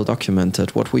pretty well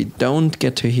documented. What we don't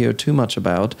get to hear too much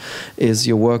about is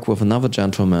your work with another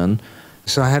gentleman.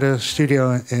 So I had a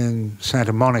studio in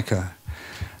Santa Monica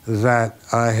that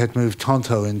I had moved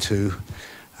Tonto into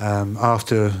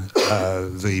after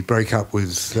the breakup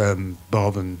with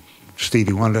Bob and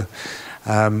Stevie Wonder.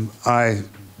 I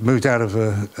moved out of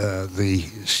the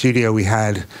studio we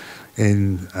had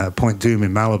in Point Dume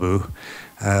in Malibu,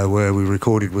 where we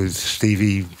recorded with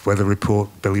Stevie, Weather Report,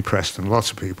 Billy Preston,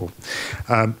 lots of people.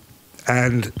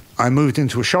 And I moved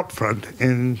into a shop front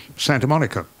in Santa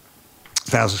Monica,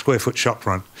 1,000 square foot shop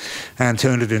front, and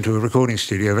turned it into a recording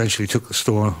studio. Eventually took the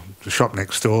shop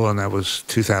next door, and that was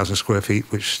 2,000 square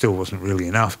feet, which still wasn't really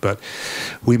enough, but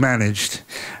we managed.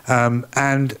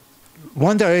 And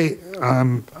one day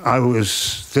I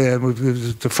was there,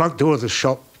 the front door of the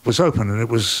shop was open, and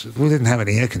we didn't have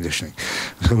any air conditioning,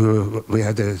 so we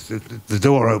had the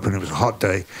door open. It was a hot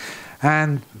day,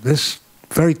 and this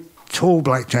very tall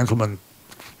black gentleman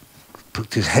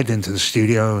put his head into the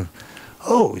studio.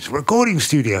 Oh, it's a recording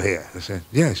studio here. I said,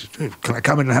 yes. Can I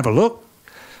come in and have a look?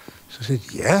 So I said,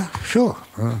 yeah, sure.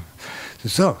 He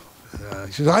says,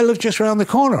 I live just around the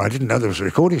corner. I didn't know there was a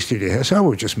recording studio here, so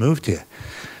we just moved here.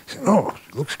 I said, oh,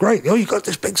 looks great. Oh, you got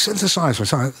this big synthesizer.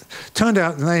 So it turned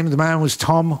out the name of the man was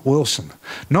Tom Wilson.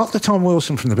 Not the Tom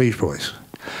Wilson from the Beach Boys.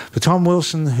 The Tom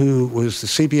Wilson who was the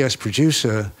CBS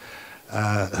producer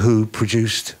who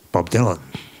produced Bob Dylan.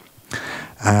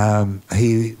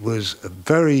 He was a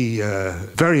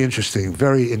very interesting,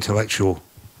 very intellectual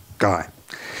guy.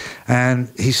 And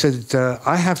he said,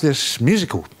 I have this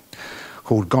musical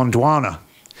called Gondwana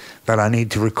that I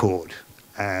need to record.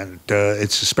 And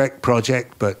it's a spec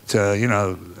project, but,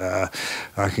 I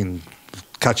can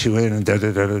cut you in and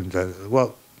da-da-da-da-da.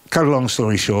 Well, cut a long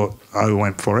story short, I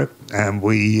went for it. And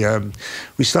we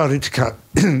started to cut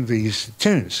these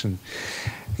tunes. And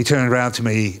he turned around to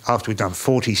me after we'd done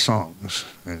 40 songs.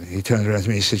 And he turned around to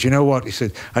me and he said, you know what? He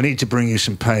said, I need to bring you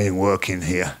some paying work in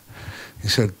here. He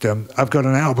said, I've got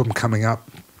an album coming up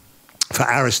for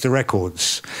Arista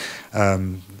Records.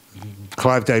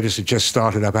 Clive Davis had just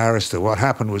started up Arista. What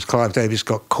happened was Clive Davis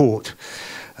got caught,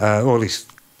 or at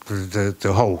least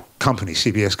the whole company,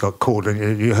 CBS, got caught.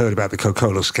 And you heard about the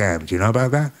Coca-Cola scam. Do you know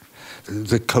about that?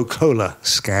 The Coca-Cola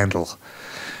scandal.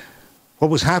 What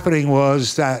was happening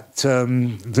was that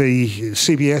the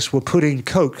CBS were putting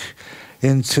Coke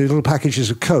into little packages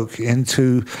of Coke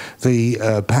into the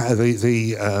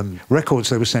records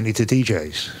they were sending to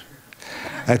DJs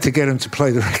to get them to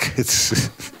play the records.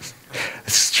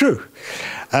 It's true.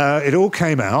 It all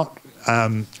came out,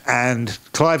 and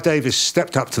Clive Davis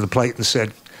stepped up to the plate and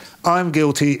said, I'm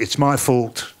guilty, it's my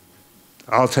fault,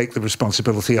 I'll take the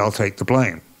responsibility, I'll take the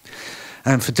blame.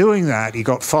 And for doing that, he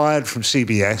got fired from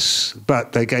CBS,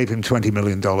 but they gave him $20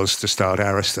 million to start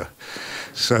Arista.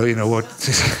 So, you know what,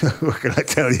 what can I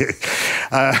tell you?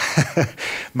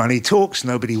 Money talks,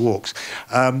 nobody walks.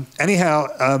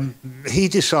 Anyhow, he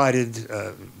decided,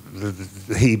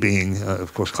 he being,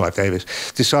 of course, Clive Davis,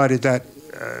 decided that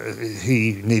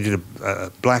he needed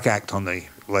a black act on the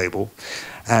label.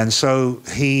 And so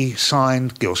he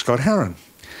signed Gil Scott-Heron.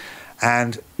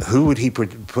 And who would he put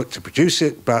to produce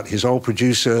it but his old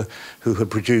producer who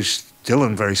had produced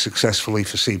Dylan very successfully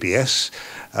for CBS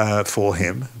for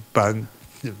him, but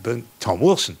Tom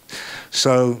Wilson.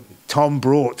 So Tom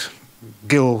brought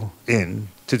Gil in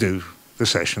to do the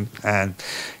session and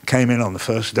came in on the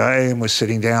first day and was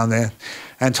sitting down there.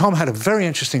 And Tom had a very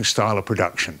interesting style of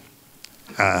production,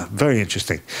 very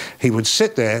interesting. He would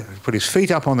sit there, put his feet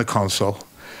up on the console,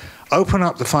 open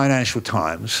up the Financial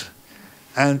Times,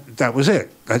 and that was it.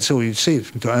 That's all you'd see.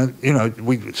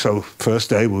 So first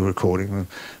day we were recording.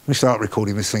 We start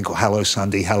recording this thing called Hello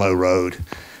Sunday, Hello Road.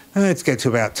 And let's get to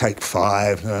about take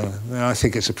 5. I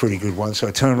think it's a pretty good one. So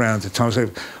I turn around to Tom and say,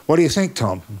 what do you think,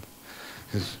 Tom?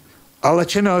 He says, I'll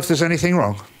let you know if there's anything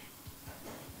wrong.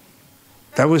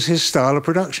 That was his style of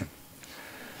production.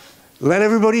 Let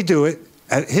everybody do it.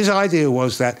 And his idea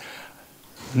was that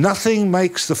nothing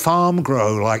makes the farm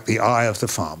grow like the eye of the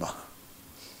farmer.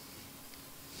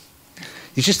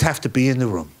 You just have to be in the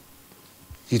room.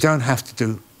 You don't have to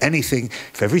do anything.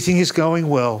 If everything is going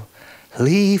well,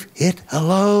 leave it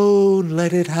alone.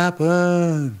 Let it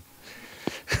happen.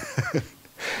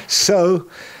 So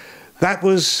that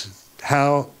was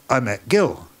how I met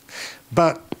Gil.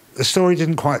 But the story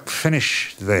didn't quite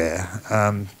finish there.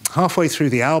 Halfway through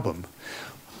the album,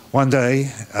 one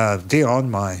day,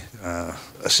 Dion, my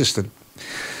assistant,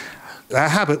 our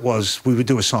habit was we would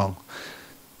do a song.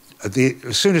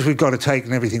 As soon as we got a take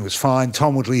and everything was fine,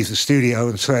 Tom would leave the studio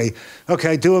and say,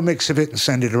 okay, do a mix of it and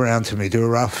send it around to me. Do a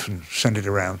rough and send it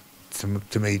around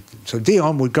to me. So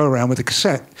Dion would go around with a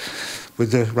cassette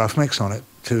with the rough mix on it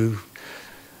to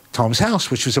Tom's house,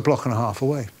 which was a block and a half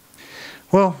away.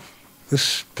 Well,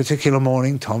 this particular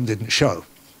morning, Tom didn't show.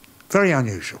 Very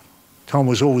unusual. Tom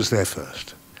was always there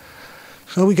first.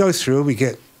 So we go through, we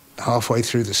get halfway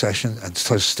through the session, and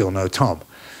still no Tom.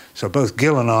 So both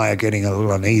Gil and I are getting a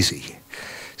little uneasy.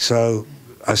 So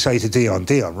I say to Dion,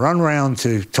 run round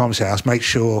to Tom's house, make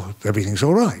sure everything's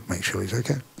all right, make sure he's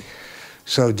okay.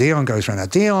 So Dion goes round. Now,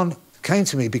 Dion came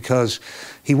to me because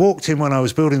he walked in when I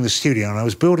was building the studio, and I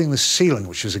was building the ceiling,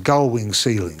 which is a gull-wing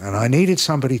ceiling, and I needed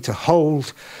somebody to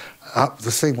hold up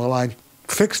the thing while I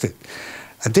fixed it.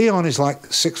 And Dion is like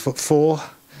 6'4",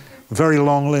 very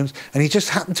long limbs, and he just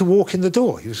happened to walk in the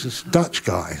door. He was this Dutch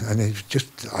guy, and he just,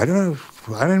 I don't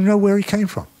know where he came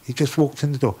from. He just walked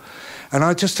in the door. And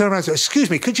I just turned around and said, excuse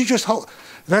me, could you just hold?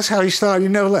 That's how he started. He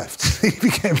never left. He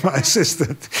became my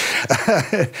assistant.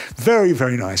 Very,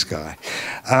 very nice guy.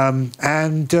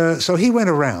 So he went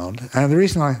around, and the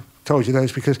reason I told you that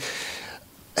is because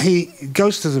he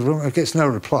goes to the room and gets no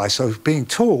reply. So being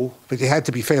tall, but he had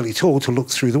to be fairly tall to look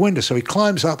through the window. So he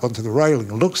climbs up onto the railing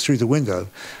and looks through the window,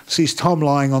 sees Tom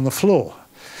lying on the floor.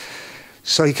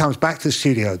 So he comes back to the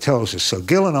studio and tells us. So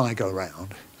Gil and I go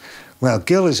round. Well,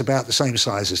 Gil is about the same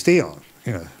size as Dion,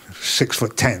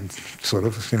 6'10", sort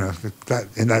of,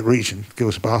 in that region.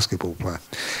 Gil's a basketball player.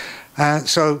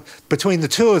 So between the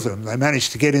two of them, they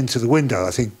managed to get into the window.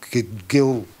 I think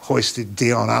Gil hoisted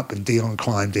Dion up and Dion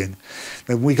climbed in.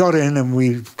 Then we got in and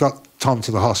we got Tom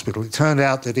to the hospital. It turned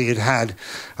out that he had had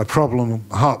a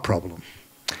heart problem.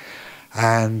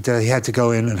 And he had to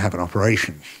go in and have an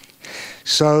operation.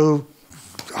 So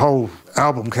the whole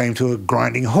album came to a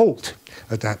grinding halt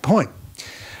at that point.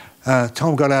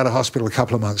 Tom got out of hospital a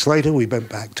couple of months later. We went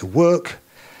back to work.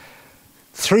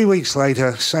 3 weeks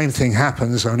later, same thing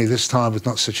happens, only this time with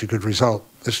not such a good result.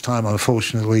 This time,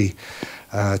 unfortunately,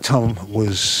 Tom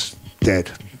was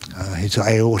dead. His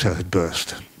aorta had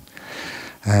burst,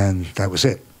 and that was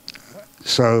it.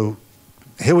 So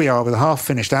here we are with a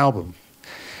half-finished album,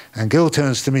 and Gil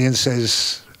turns to me and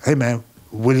says, hey, man,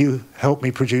 will you help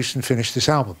me produce and finish this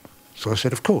album? So I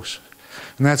said, of course.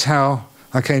 And that's how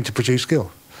I came to produce Gil.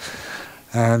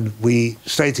 And we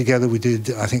stayed together. We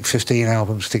did, I think, 15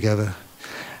 albums together.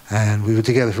 And we were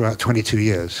together for about 22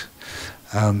 years.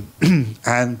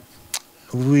 And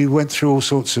we went through all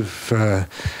sorts of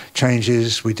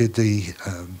changes. We did the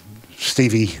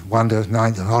Stevie Wonder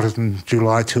Hotter Than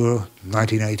July tour,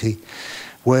 1980,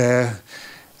 where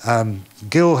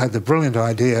Gil had the brilliant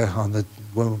idea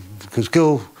because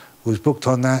Gil was booked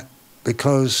on that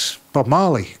because Bob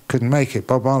Marley couldn't make it.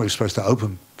 Bob Marley was supposed to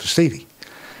open for Stevie,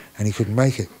 and he couldn't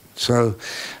make it. So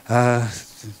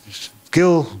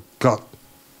Gil got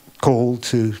called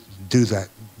to do that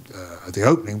at the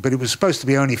opening, but it was supposed to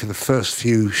be only for the first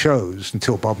few shows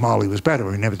until Bob Marley was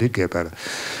better. He never did get better.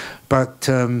 But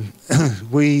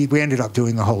we ended up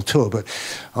doing the whole tour. But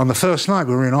on the first night,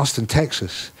 we were in Austin,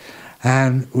 Texas,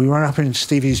 and we went up in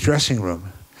Stevie's dressing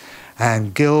room,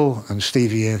 and Gil and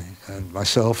Stevie and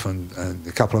myself and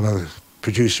a couple of other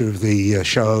producer of the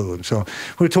show and so on,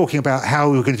 we were talking about how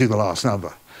we were going to do the last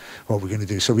number, what we were going to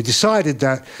do. So we decided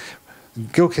that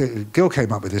Gil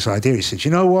came up with this idea. He said,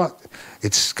 you know what?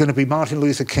 It's going to be Martin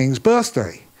Luther King's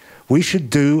birthday. We should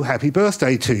do Happy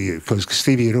Birthday to You, because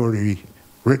Stevie had already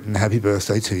written Happy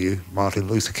Birthday to You, Martin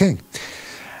Luther King.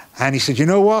 And he said, you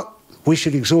know what? We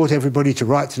should exhort everybody to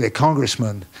write to their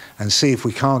congressman and see if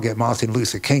we can't get Martin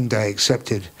Luther King Day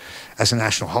accepted as a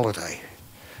national holiday.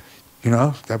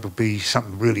 That would be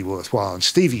something really worthwhile. And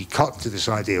Stevie cottoned to this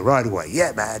idea right away.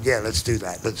 Yeah, man, yeah, let's do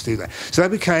that, let's do that. So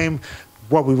that became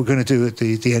what we were going to do at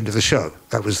the end of the show.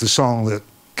 That was the song that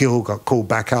Gil got called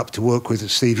back up to work with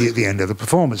Stevie at the end of the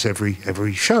performance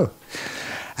every show.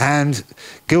 And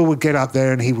Gil would get up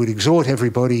there and he would exhort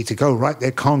everybody to go write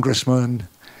their congressman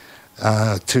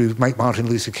to make Martin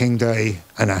Luther King Day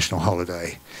a national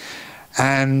holiday.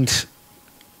 And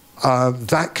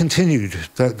that continued.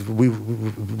 That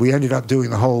we ended up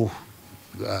doing the whole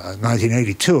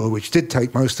 1980 tour, which did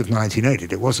take most of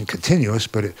 1980. It wasn't continuous,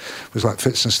 but it was like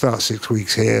fits and starts, 6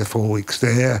 weeks here, 4 weeks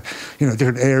there,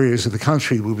 different areas of the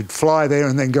country. We would fly there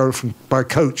and then go by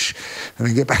coach and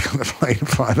then get back on the plane and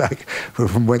fly back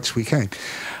from whence we came.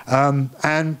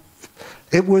 And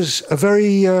it was a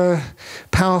very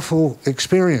powerful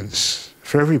experience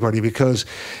for everybody because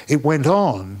it went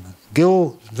on.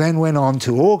 Gil then went on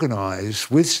to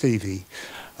organise with Stevie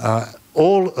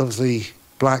all of the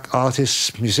black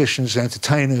artists, musicians,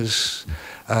 entertainers.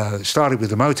 Started with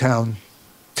the Motown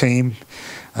team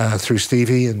through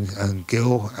Stevie and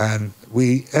Gil, and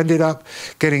we ended up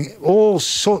getting all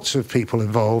sorts of people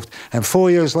involved. And 4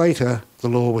 years later, the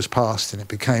law was passed and it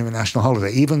became a national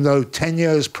holiday, even though 10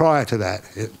 years prior to that,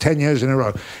 10 years in a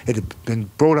row, it had been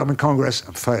brought up in Congress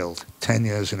and failed 10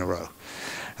 years in a row.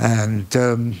 And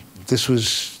this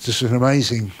was an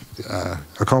amazing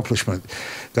accomplishment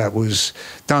that was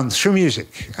done through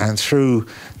music and through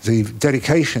the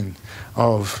dedication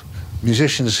of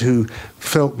musicians who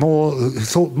thought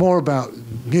more about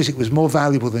music was more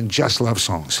valuable than just love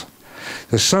songs.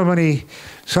 There's so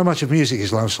much of music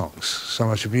is love songs. So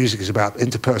much of music is about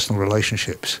interpersonal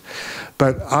relationships.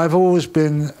 But I've always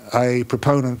been a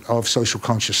proponent of social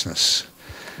consciousness.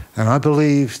 And I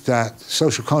believe that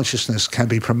social consciousness can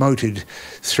be promoted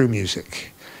through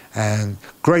music. And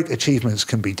great achievements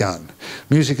can be done.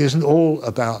 Music isn't all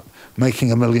about making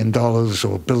 $1 million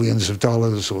or billions of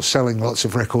dollars or selling lots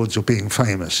of records or being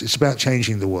famous. It's about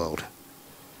changing the world.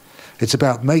 It's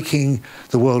about making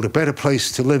the world a better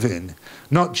place to live in,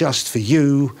 not just for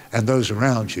you and those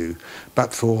around you,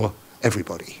 but for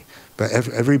everybody. But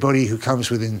everybody who comes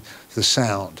within the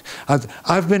sound.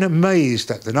 I've been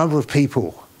amazed at the number of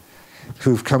people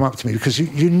who've come up to me, because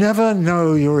you never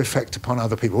know your effect upon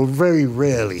other people. Very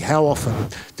rarely. How often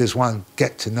does one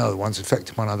get to know one's effect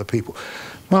upon other people?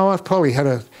 My wife Polly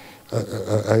had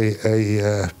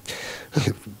a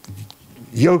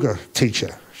yoga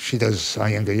teacher. She does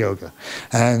Iyengar yoga.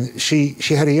 And she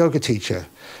had a yoga teacher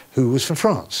who was from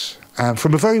France,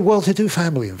 from a very well-to-do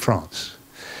family in France.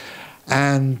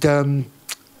 And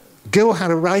Gil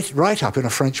had a write-up in a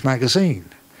French magazine,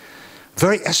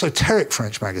 very esoteric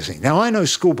French magazine. Now, I know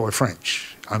schoolboy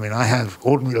French. I mean, I have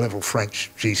ordinary level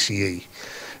French GCE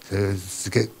to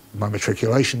get my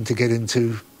matriculation to get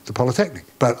into the Polytechnic.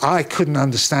 But I couldn't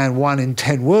understand 1 in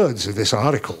 10 words of this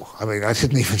article. I mean, I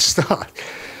didn't even start.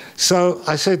 So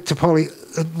I said to Polly,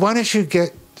 why don't you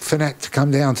get Finette to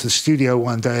come down to the studio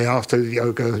one day after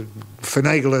yoga,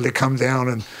 finagle her to come down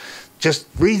and just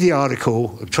read the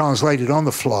article and translate it on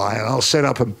the fly, and I'll set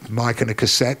up a mic and a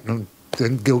cassette and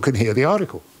then Gil can hear the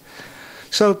article.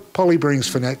 So Polly brings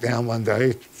Finette down one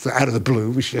day, out of the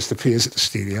blue, which just appears at the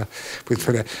studio with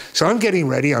Finette. So I'm getting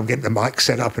ready, I'm getting the mic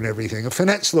set up and everything, and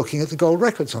Finette's looking at the gold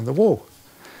records on the wall.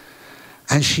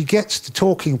 And she gets the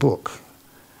talking book,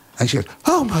 and she goes,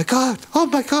 oh my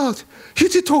God, you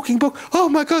did talking book, oh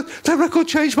my God, that record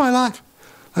changed my life.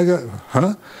 I go,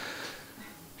 huh?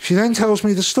 She then tells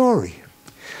me the story.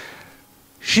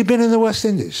 She'd been in the West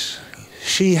Indies.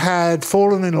 She had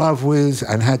fallen in love with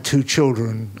and had 2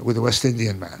 children with a West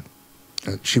Indian man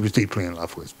that she was deeply in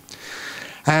love with.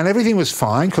 And everything was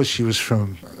fine because she was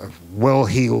from a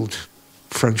well-heeled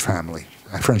French family,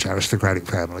 a French aristocratic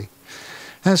family.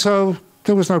 And so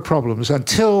there was no problems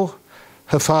until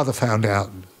her father found out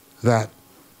that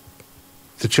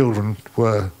the children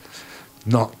were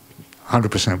not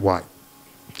 100% white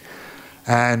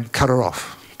and cut her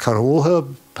off, cut all her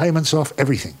payments off,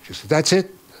 everything. She said, that's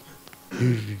it.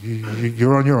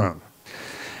 You're on your own.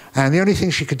 And the only thing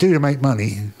she could do to make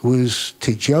money was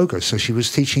teach yoga. So she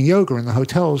was teaching yoga in the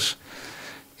hotels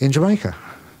in Jamaica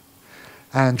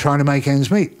and trying to make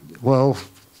ends meet. Well,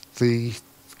 the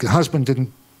husband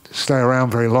didn't stay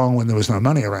around very long when there was no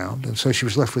money around, and so she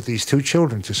was left with these 2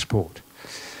 children to support.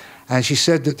 And she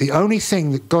said that the only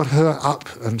thing that got her up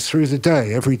and through the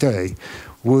day, every day,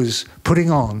 was putting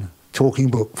on talking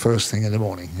book first thing in the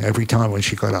morning, every time when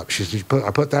she got up. She said, I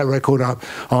put that record up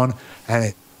on, and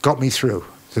it got me through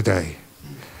the day.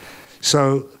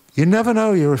 So you never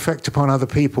know your effect upon other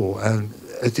people, and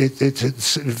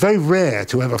it's very rare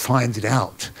to ever find it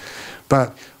out.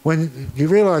 But when you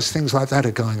realize things like that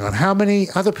are going on, how many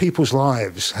other people's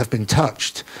lives have been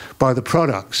touched by the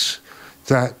products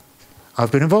that I've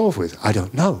been involved with? I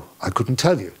don't know. I couldn't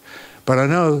tell you. But I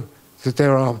know that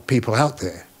there are people out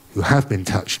there who have been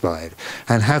touched by it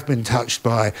and have been touched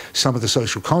by some of the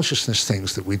social consciousness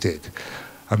things that we did.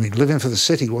 I mean, Living for the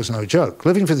City was no joke.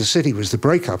 Living for the City was the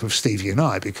breakup of Stevie and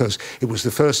I, because it was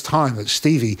the first time that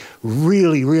Stevie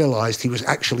really realized he was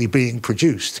actually being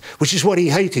produced, which is what he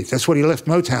hated. That's what he left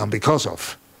Motown because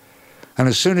of. And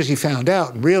as soon as he found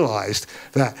out and realized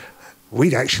that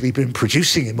we'd actually been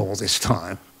producing him all this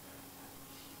time,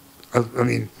 I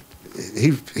mean,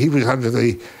 he was under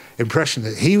the impression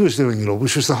that he was doing it all,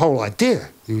 which was the whole idea.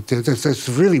 That's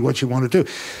really what you want to do.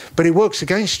 But it works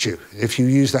against you if you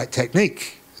use that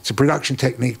technique. It's a production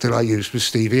technique that I used with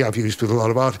Stevie, I've used with a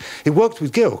lot of art. It worked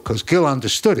with Gil, because Gil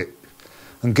understood it,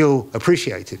 and Gil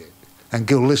appreciated it, and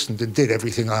Gil listened and did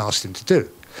everything I asked him to do.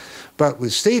 But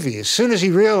with Stevie, as soon as he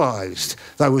realized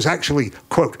that I was actually,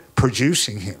 quote,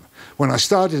 producing him, when I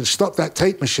started to stop that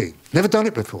tape machine, never done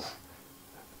it before,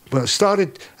 but I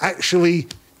started actually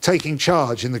taking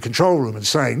charge in the control room and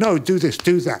saying, no, do this,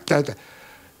 do that, that.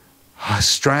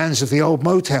 Strands of the old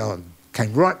Motown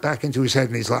came right back into his head,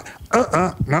 and he's like,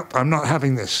 no, I'm not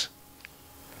having this.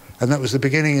 And that was the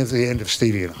beginning of the end of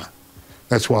Stevie and I.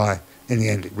 That's why, in the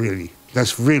end,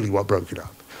 that's really what broke it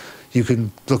up. You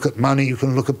can look at money, you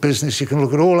can look at business, you can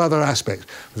look at all other aspects.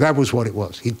 That was what it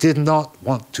was. He did not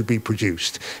want to be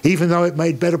produced, even though it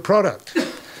made better product.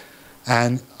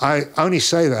 And I only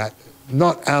say that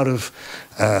not out of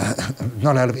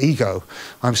ego.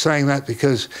 I'm saying that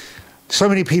because so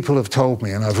many people have told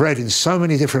me, and I've read in so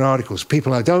many different articles,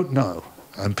 people I don't know,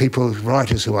 and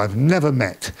writers who I've never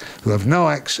met, who have no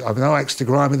axe to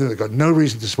grind with them, they've got no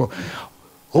reason to support,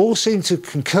 all seem to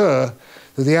concur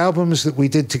that the albums that we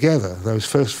did together,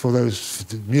 those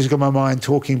Music of My Mind,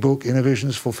 Talking Book,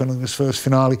 Innovisions, Fulfilling This First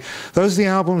Finale, those are the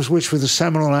albums which were the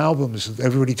seminal albums that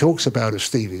everybody talks about of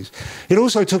Stevie's. It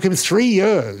also took him 3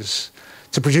 years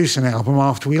to produce an album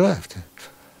after we left.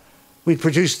 We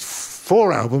produced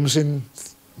 4 albums in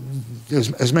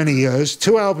as many years,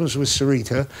 2 albums with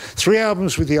Sarita, 3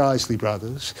 albums with the Isley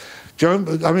Brothers. I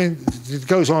mean, it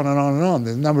goes on and on and on,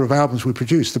 the number of albums we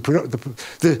produced.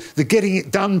 The getting it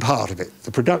done part of it,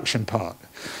 the production part,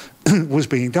 was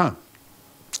being done.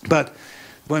 But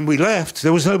when we left,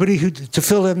 there was nobody to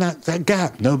fill in that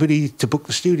gap, nobody to book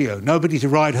the studio, nobody to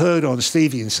ride herd on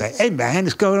Stevie and say, hey man,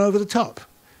 it's going over the top.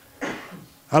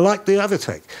 I like the other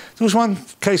take. There was one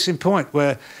case in point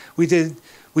where we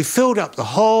filled up the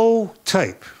whole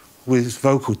tape with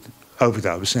vocal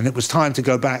overdubs, and it was time to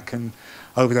go back and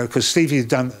overdub, because Stevie had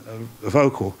done a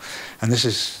vocal, and this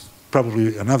is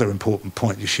probably another important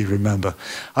point you should remember.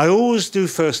 I always do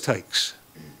first takes,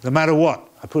 no matter what.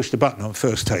 I push the button on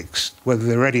first takes, whether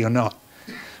they're ready or not,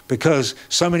 because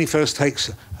so many first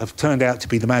takes have turned out to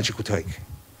be the magical take.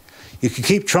 You can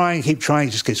keep trying, it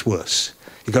just gets worse.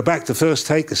 You go back to first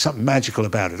take, there's something magical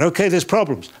about it. Okay, there's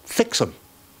problems, fix them.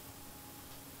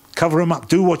 Cover them up,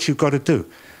 do what you've got to do.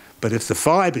 But if the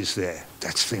vibe is there,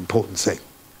 that's the important thing.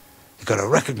 You've got to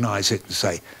recognise it and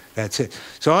say, that's it.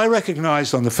 So I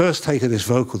recognised on the first take of this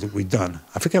vocal that we'd done,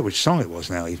 I forget which song it was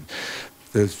now even,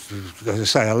 as I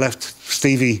say, I left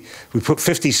Stevie, we put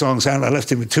 50 songs out, I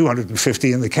left him with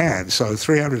 250 in the can, so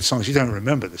 300 songs, you don't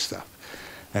remember the stuff.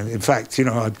 And in fact, you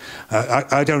know,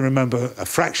 I don't remember a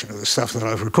fraction of the stuff that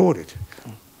I've recorded.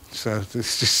 So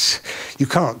it's just, you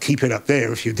can't keep it up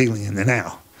there if you're dealing in the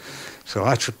now. So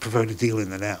I prefer to deal in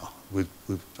the now.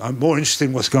 I'm more interested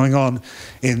in what's going on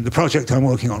in the project I'm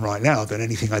working on right now than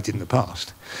anything I did in the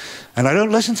past. And I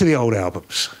don't listen to the old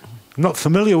albums. I'm not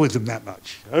familiar with them that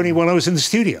much, only when I was in the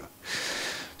studio.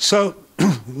 So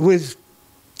with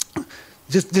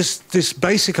this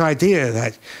basic idea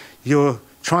that you're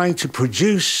trying to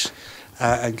produce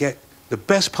and get the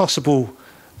best possible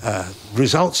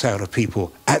results out of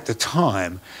people at the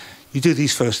time, you do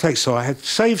these first takes. So I had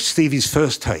saved Stevie's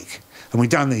first take, and we'd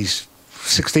done these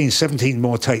 16, 17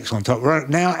 more takes on top. Right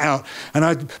now out,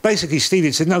 and Stevie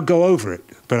had said, no, go over it.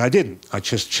 But I didn't. I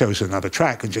just chose another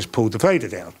track and just pulled the fader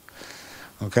down.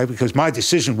 Okay, because my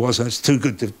decision was that's too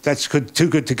good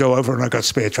to go over, and I got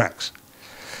spare tracks.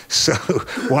 So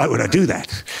why would I do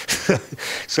that?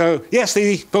 So yes,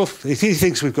 he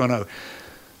thinks we've gone over.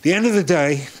 The end of the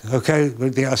day, okay,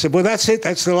 I said, well, that's it.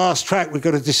 That's the last track. We've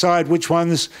got to decide which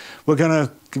ones whether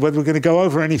we're going to go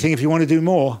over anything if you want to do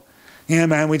more. Yeah,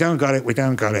 man, we don't got it.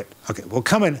 Okay, well,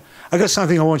 come in. I got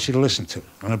something I want you to listen to.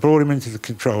 And I brought him into the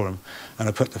control room, and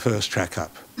I put the first track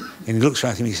up. And he looks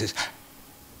right at me, he says,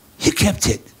 you kept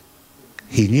it.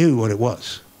 He knew what it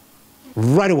was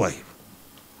right away.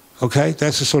 Okay,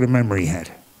 that's the sort of memory he had.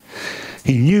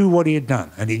 He knew what he had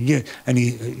done, and he knew, and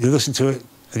he listened to it,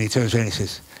 and he turns around and he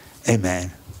says, hey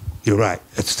man, you're right,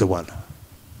 it's the one.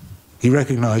 He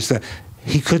recognized that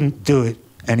he couldn't do it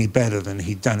any better than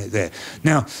he'd done it there.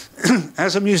 Now,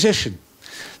 as a musician,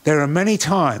 there are many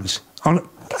times on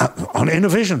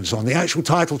Innovisions, on the actual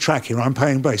title track here, I'm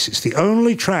playing bass. It's the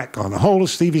only track on the whole of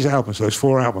Stevie's albums, those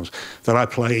 4 albums, that I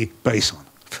play bass on,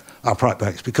 upright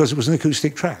bass, because it was an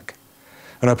acoustic track.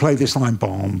 And I played this line,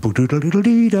 boom,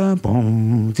 boo-doo-doo-doo-dee-da,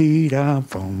 boom, dee-da,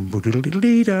 boom,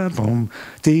 boo-doo-doo-doo-dee-da, boom,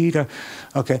 dee-da.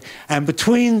 Okay, and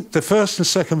between the first and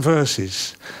second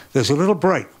verses, there's a little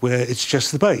break where it's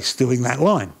just the bass doing that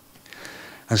line.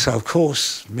 And so, of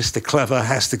course, Mr. Clever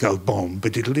has to go, boom,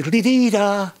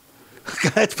 ba-dee-dee-dee-da. I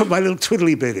had to put my little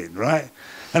twiddly bit in, right?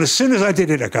 And as soon as I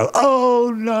did it, I go,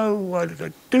 oh, no, why did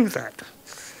I do that?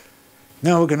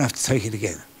 Now we're going to have to take it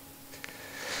again.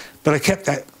 But I kept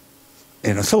that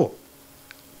in a thought.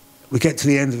 We get to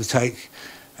the end of the take,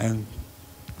 and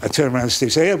I turn around to Steve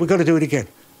and say, yeah, we've got to do it again.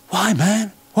 Why,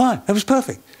 man? Why? That was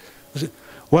perfect.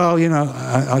 Well, you know,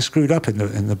 I screwed up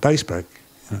in the bass break.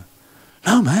 You know.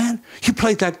 No, man, you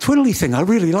played that twiddly thing. I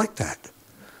really like that.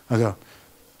 I go,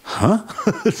 huh?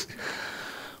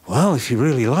 Well, if you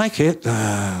really like it,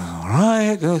 all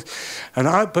right.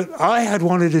 But I had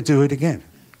wanted to do it again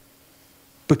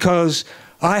because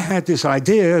I had this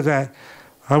idea that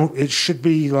it should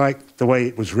be like the way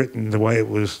it was written, the way it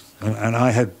was, and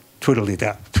I had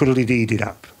twiddly-deed it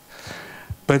up.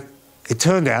 But it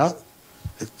turned out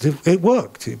it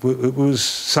worked. It was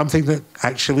something that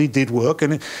actually did work,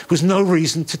 and it was no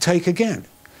reason to take again.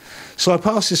 So I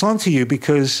pass this on to you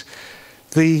because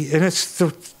and it's the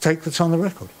take that's on the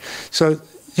record. So,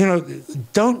 you know,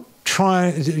 don't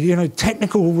try, you know,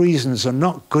 technical reasons are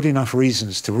not good enough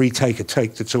reasons to retake a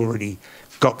take that's already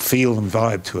got feel and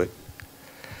vibe to it.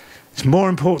 It's more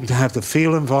important to have the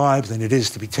feel and vibe than it is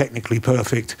to be technically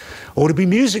perfect or to be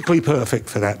musically perfect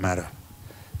for that matter.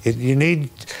 You need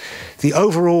the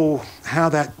overall, how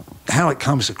it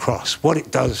comes across, what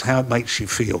it does, how it makes you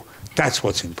feel. That's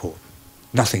what's important,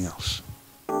 nothing else.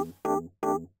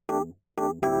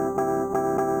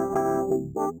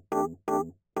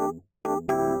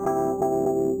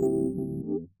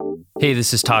 Hey,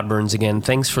 this is Todd Burns again.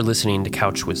 Thanks for listening to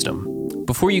Couch Wisdom.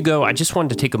 Before you go, I just wanted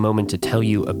to take a moment to tell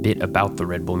you a bit about the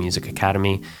Red Bull Music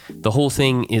Academy. The whole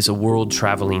thing is a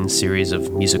world-traveling series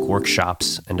of music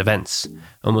workshops and events.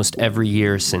 Almost every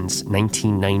year since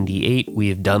 1998, we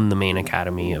have done the main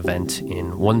Academy event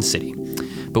in one city.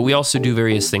 But we also do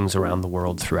various things around the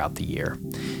world throughout the year.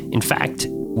 In fact,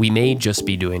 we may just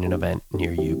be doing an event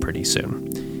near you pretty soon.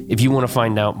 If you want to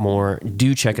find out more,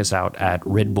 do check us out at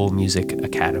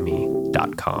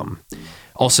redbullmusicacademy.com.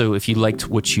 Also, if you liked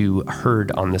what you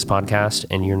heard on this podcast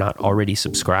and you're not already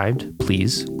subscribed,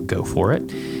 please go for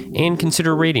it and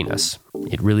consider rating us.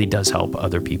 It really does help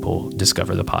other people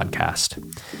discover the podcast.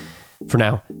 For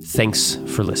now, thanks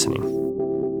for listening.